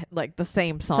listen to the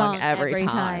same song every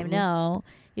time. No,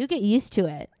 you get used to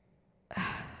it.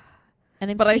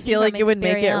 And But I feel like it would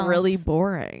make it really experience.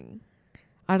 boring.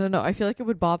 I don't know. I feel like it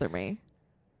would bother me.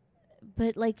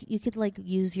 But like you could like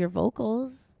use your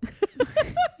vocals.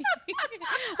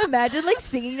 Imagine like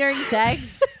singing during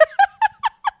sex,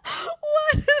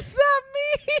 What does that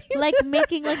mean? like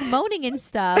making like moaning and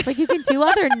stuff. Like you can do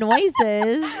other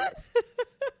noises.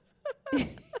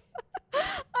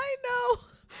 I know.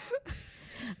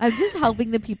 I'm just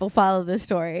helping the people follow the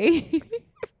story.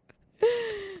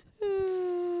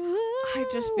 I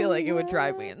just feel like it would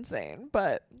drive me insane.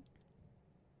 But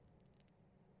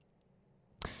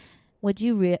Would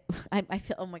you I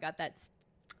feel, oh my god, that's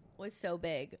was so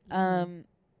big.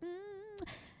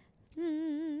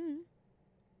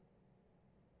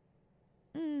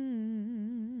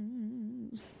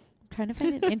 Trying to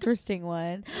find an interesting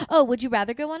one. Oh, would you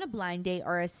rather go on a blind date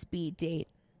or a speed date?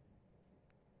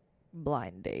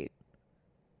 blind date.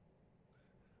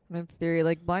 And in theory,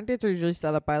 like blind dates are usually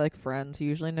set up by like friends who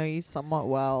usually know you somewhat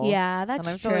well. Yeah, And I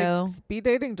that's feel true. like speed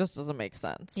dating just doesn't make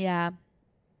sense. Yeah,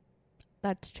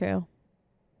 that's true.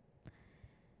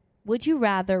 Would you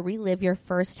rather relive your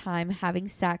first time having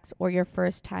sex or your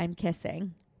first time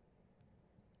kissing?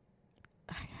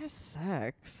 I guess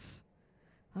sex.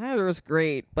 Either was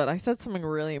great, but I said something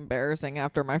really embarrassing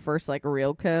after my first like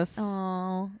real kiss.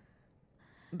 Oh,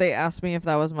 They asked me if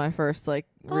that was my first like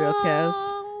real kiss,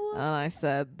 and I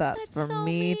said that's for so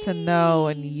me to know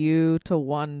and mean. you to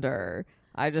wonder.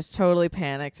 I just totally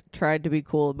panicked, tried to be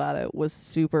cool about it, was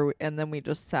super, and then we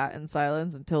just sat in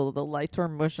silence until the lights were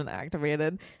motion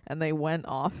activated and they went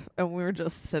off, and we were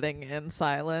just sitting in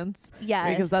silence. yes.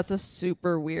 Because that's a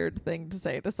super weird thing to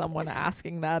say to someone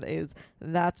asking that is,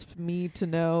 that's me to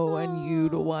know and you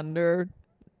to wonder.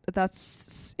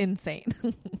 That's insane.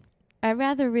 I'd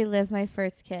rather relive my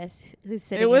first kiss. Who's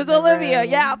sitting? It was in the Olivia. room.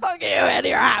 Yeah, fuck you and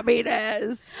your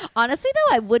happiness. Honestly,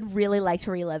 though, I would really like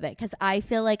to relive it because I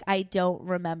feel like I don't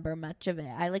remember much of it.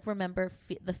 I like remember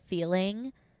the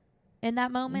feeling in that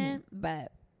moment,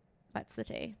 but that's the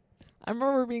tea. I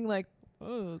remember being like,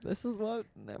 oh, this is what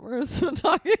never was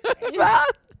talking about.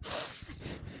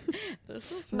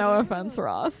 This is No offense,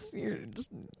 Ross. You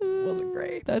just wasn't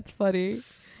great. That's funny.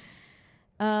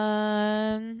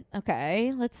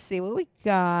 Okay, let's see what we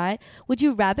got. Would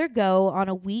you rather go on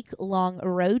a week-long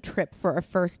road trip for a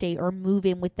first date or move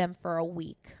in with them for a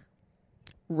week?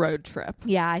 Road trip.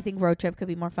 Yeah, I think road trip could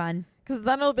be more fun. Because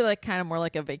then it'll be like kind of more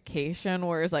like a vacation,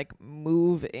 whereas like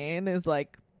move in is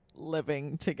like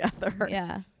living together.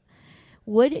 Yeah.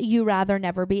 Would you rather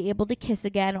never be able to kiss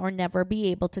again or never be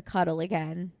able to cuddle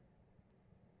again?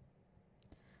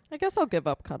 I guess I'll give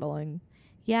up cuddling.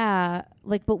 Yeah,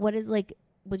 like, but what is like?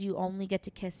 Would you only get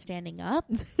to kiss standing up?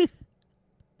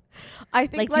 I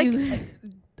think Like, like, do you-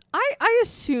 I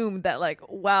assume that like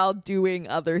while doing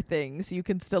other things, you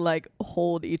can still like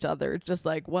hold each other. Just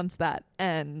like once that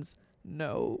ends,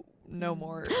 no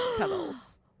more cuddles.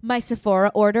 My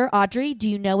Sephora order, Audrey. Do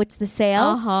you know it's the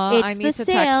sale? It's I need the to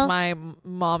sale. text my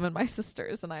mom and my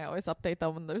sisters, and I always update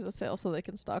them when there's a sale so they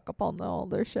can stock up on all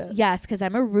their shit. Yes, because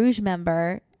I'm a Rouge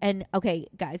member. And okay,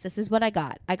 guys, this is what I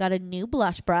got. I got a new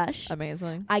blush brush.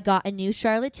 Amazing. I got a new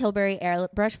Charlotte Tilbury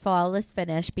Airbrush Flawless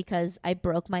Finish because I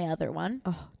broke my other one.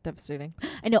 Oh, devastating.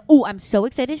 I know. Oh, I'm so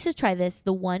excited to try this.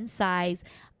 The One Size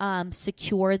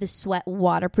Secure the Sweat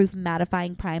Waterproof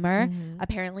Mattifying Primer.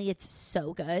 Apparently, it's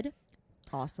so good.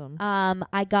 Awesome.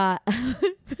 I got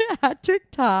Patrick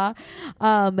Ta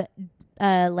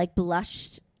like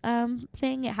blush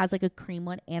thing. It has like a cream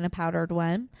one and a powdered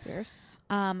one. Fierce.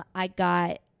 I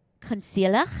got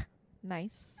concealer,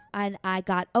 Nice. and I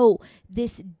got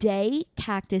this Day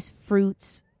Cactus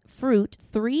Fruit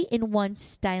 3-in-1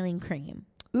 styling cream.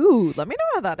 Ooh, let me know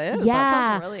how that is. Yeah. That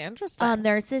sounds really interesting.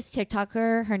 There's this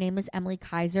TikToker, her name is Emily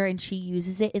Kaiser, and she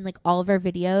uses it in like all of her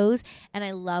videos, and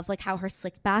I love like how her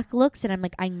slick back looks, and I'm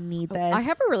like, I need this. I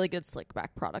have a really good slick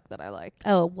back product that I like.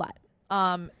 what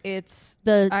It's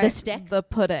the stick? the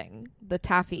pudding, the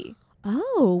taffy.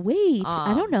 Oh, wait.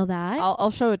 I don't know that.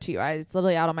 I'll show it to you. It's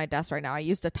literally out on my desk right now. I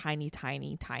used a tiny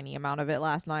amount of it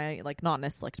last night, like not in a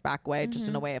slicked back way, just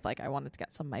in a way of like I wanted to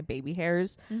get some of my baby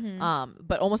hairs.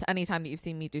 But almost any time that you've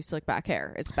seen me do slick back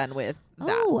hair, it's been with that.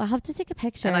 Oh, I'll have to take a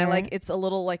picture. And I like it's a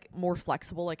little like more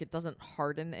flexible, like it doesn't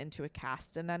harden into a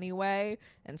cast in any way,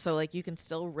 and so like you can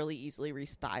still really easily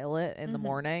restyle it in the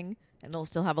morning, and it'll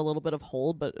still have a little bit of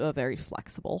hold, but a very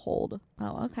flexible hold.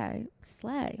 Oh, okay.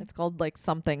 Slay. It's called like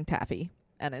something taffy,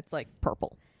 and it's like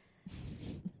purple.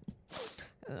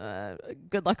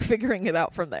 Good luck figuring it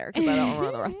out from there because I don't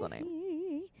remember the rest of the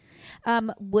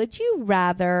name. Would you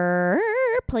rather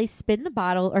play Spin the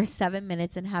Bottle or 7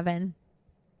 Minutes in Heaven?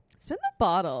 Spin the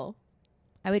bottle.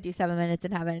 I would do 7 Minutes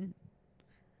in Heaven.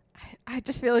 I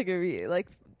just feel like it would be like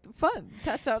fun.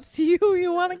 Test out, see who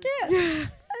you want to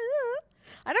get.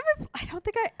 I don't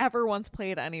think I ever once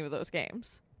played any of those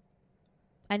games.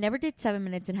 I never did 7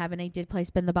 Minutes in Heaven. I did play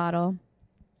Spin the Bottle.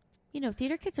 You know,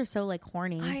 theater kids are so like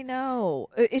horny. I know.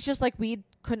 It's just like we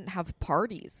couldn't have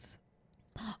parties.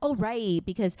 Oh, right.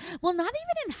 Because, well, not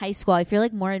even in high school. I feel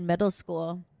like more in middle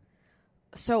school.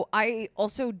 So I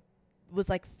also was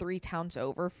like 3 towns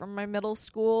over from my middle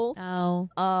school. Oh.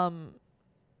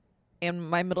 And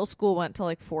my middle school went till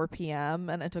like 4 p.m.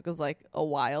 and it took us like a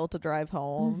while to drive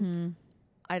home.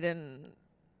 I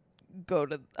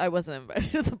wasn't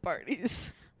invited to the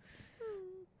parties.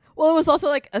 Well, it was also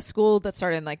like a school that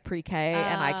started in like pre-K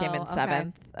and I came in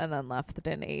 7th and then left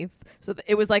in 8th. So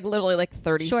it was like literally like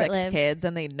 36 Short-lived. kids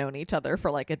and they'd known each other for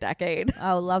like a decade.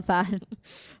 Oh, love that.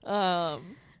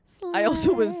 I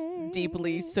also was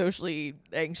deeply socially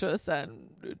anxious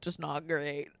and just not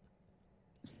great.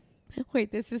 Wait,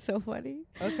 this is so funny.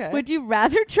 Okay. Would you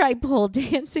rather try pole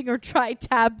dancing or try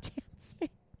tap dancing?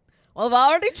 Well, I've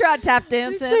already tried tap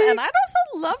dancing, like- and I'd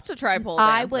also love to try pole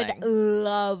I dancing. would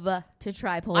love to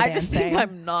try pole I dancing. just think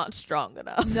I'm not strong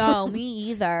enough. No, me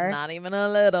either. Not even a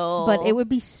little. But it would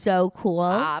be so cool.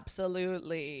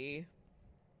 Absolutely.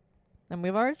 And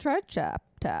we've already tried chap.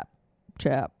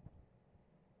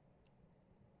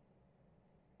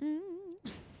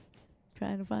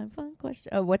 Trying to find fun question.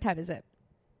 Oh, what time is it?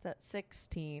 It's at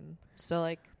 16. So,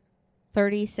 like,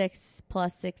 36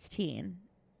 plus 16.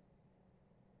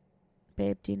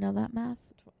 Babe, do you know that math?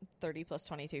 30 plus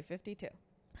 22, 52.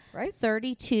 Right?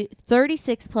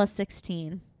 36 plus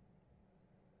 16.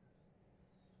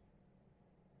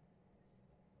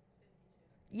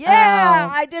 Yeah,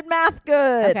 Oh. I did math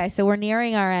good. Okay, so we're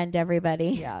nearing our end, everybody.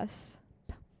 Yes.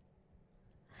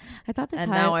 I thought this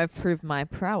And now I've proved my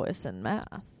prowess in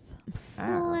math. Slay.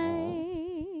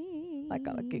 I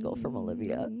got a giggle from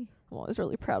Olivia. I'm always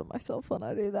really proud of myself when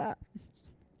I do that.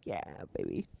 Yeah,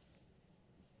 baby.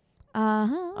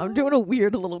 Uh-huh. I'm doing a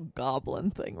weird little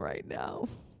goblin thing right now.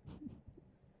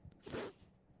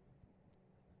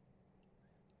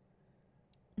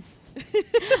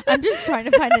 I'm just trying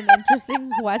to find an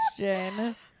interesting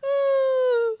question.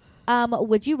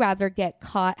 Would you rather get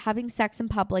caught having sex in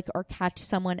public or catch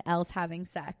someone else having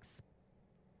sex?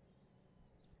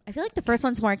 I feel like the first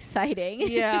one's more exciting.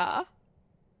 Yeah.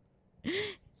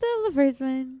 the first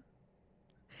one.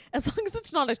 As long as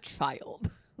it's not a child.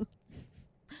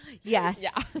 Yes.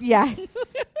 Yeah. Yes.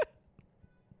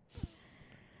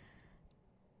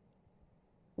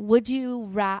 Would you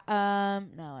no, I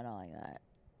don't like that.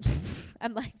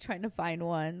 I'm like trying to find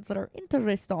ones that are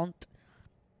interesting.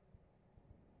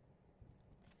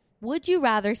 Would you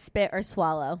rather spit or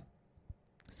swallow?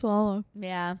 Swallow.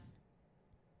 Yeah.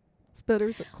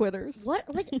 Spitters or quitters. What?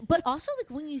 Like, but also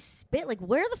like when you spit, like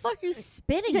where the fuck are you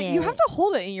spitting Yeah, it? you have to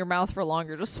hold it in your mouth for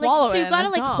longer. Just like, swallow it. so you and gotta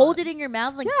it's like gone. hold it in your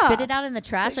mouth, like Yeah. spit it out in the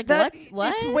trash. Like That-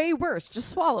 what? It's way worse. Just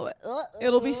swallow it.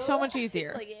 It'll be so much easier.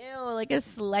 It's like ew, like a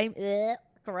slime. Ugh,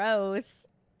 gross.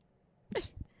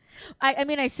 I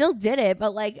mean, I still did it,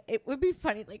 but like it would be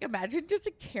funny. Like imagine just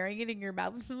like, carrying it in your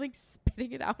mouth and like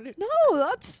spitting it out. No,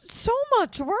 that's so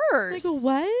much worse. Like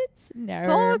what? No.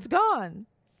 So it's gone.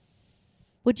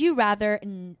 Would you rather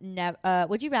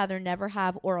would you rather never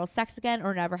have oral sex again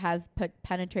or never have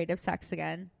penetrative sex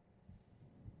again?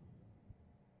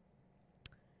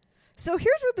 So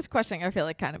here's where this question I feel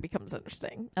like kind of becomes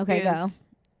interesting. Okay, go.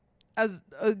 As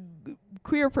a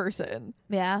queer person,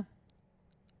 Yeah.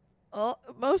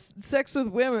 most sex with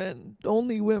women,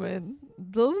 only women,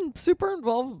 doesn't super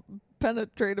involve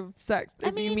penetrative sex. I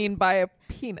If you mean, mean by a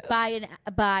penis,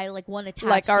 By like one attached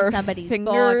like to our somebody's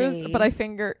fingers. body. But I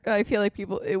feel like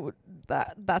people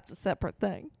that's a separate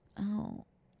thing. Oh.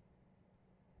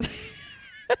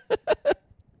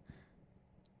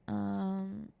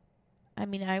 I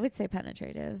mean, I would say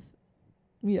penetrative.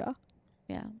 Yeah.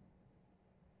 Yeah.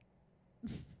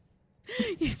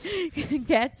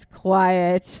 Gets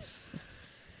quiet.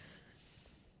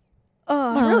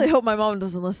 Oh, I really hope my mom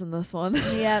doesn't listen to this one.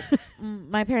 Yep.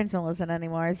 My parents don't listen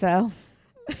anymore, so.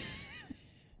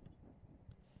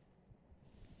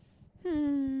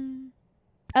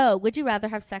 Oh, would you rather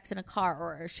have sex in a car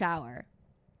or a shower?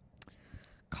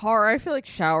 Car, I feel like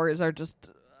showers are just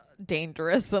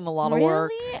dangerous and a lot of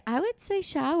work. Really? I would say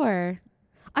shower.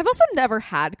 I've also never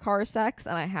had car sex,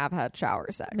 and I have had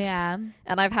shower sex. Yeah.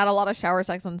 And I've had a lot of shower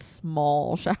sex on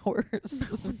small showers.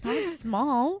 Not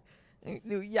small.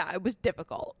 Yeah, it was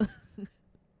difficult.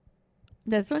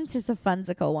 This one's just a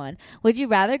funsicle one. Would you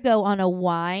rather go on a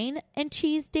wine and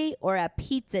cheese date or a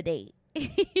pizza date?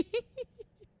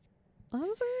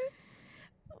 Honestly,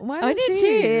 wine Wine and and cheese.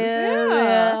 cheese.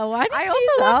 Yeah. Wine and I cheese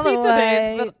also all love the pizza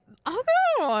way. dates, but I'll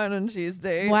go on a wine and cheese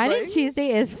date. Wine and cheese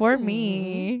date is for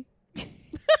me.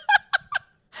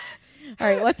 All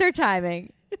right, what's our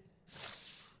timing?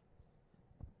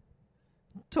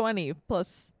 20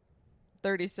 plus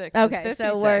 36 Okay, is 56.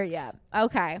 so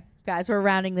okay, guys, we're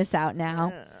rounding this out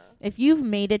now. If you've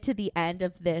made it to the end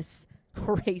of this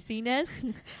craziness,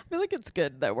 I feel like it's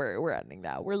good that we're ending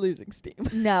now. We're losing steam.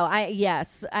 no,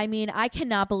 I mean, I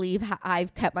cannot believe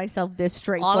I've kept myself this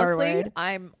straightforward. Honestly,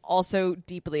 I'm also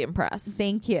deeply impressed.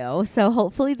 Thank you. So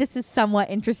hopefully this is somewhat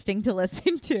interesting to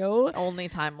listen to. Only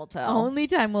time will tell. Only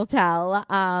time will tell.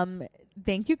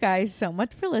 Thank you guys so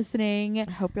much for listening. I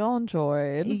hope you all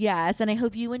enjoyed. Yes, and I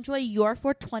hope you enjoy your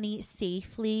 420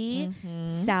 safely,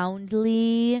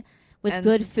 soundly, with And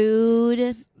good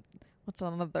food. What's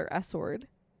another S word?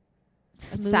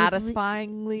 Smoothly.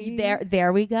 Satisfyingly.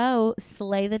 There we go.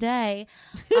 Slay the day.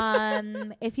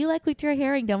 If you like what you're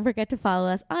hearing, don't forget to follow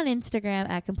us on Instagram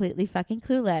at Completely Fucking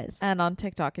Clueless. And on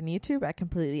TikTok and YouTube at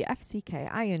completely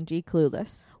FCKING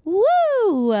Clueless.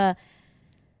 Woo!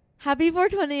 Happy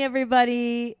 420,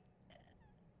 everybody.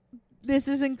 This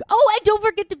is and don't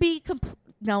forget to be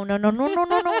No.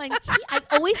 I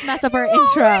always mess up our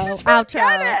outro.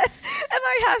 And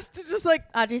I have to just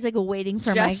Audrey's waiting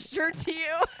for gesture to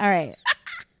you. All right.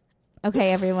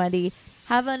 Okay, everybody.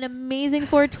 Have an amazing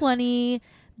 420.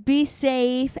 Be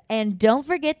safe. And don't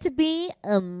forget to be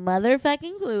a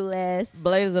motherfucking clueless.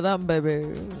 Blaze it up, baby.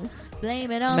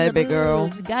 Blame it on Maybe, the girl.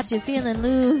 booze. Got you feeling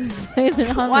loose. Blame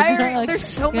it on Why the are drugs. there's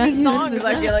so many Got you songs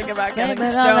feeling I feel like about getting Blame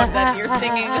it stoned on the- that you're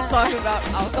singing a song about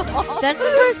alcohol? That's the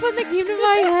first one that came to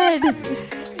my head.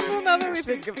 Well, now that I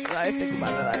think about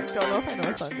it, I don't know if I know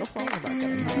a single song about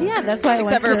getting high. Yeah, that's why I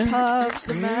went Except for to... Puff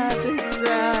the Magic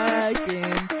Dragon,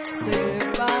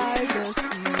 live by the sea.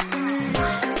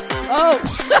 Oh,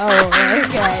 Oh,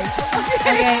 okay.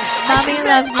 Okay, mommy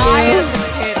loves you. I, as a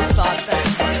kid, thought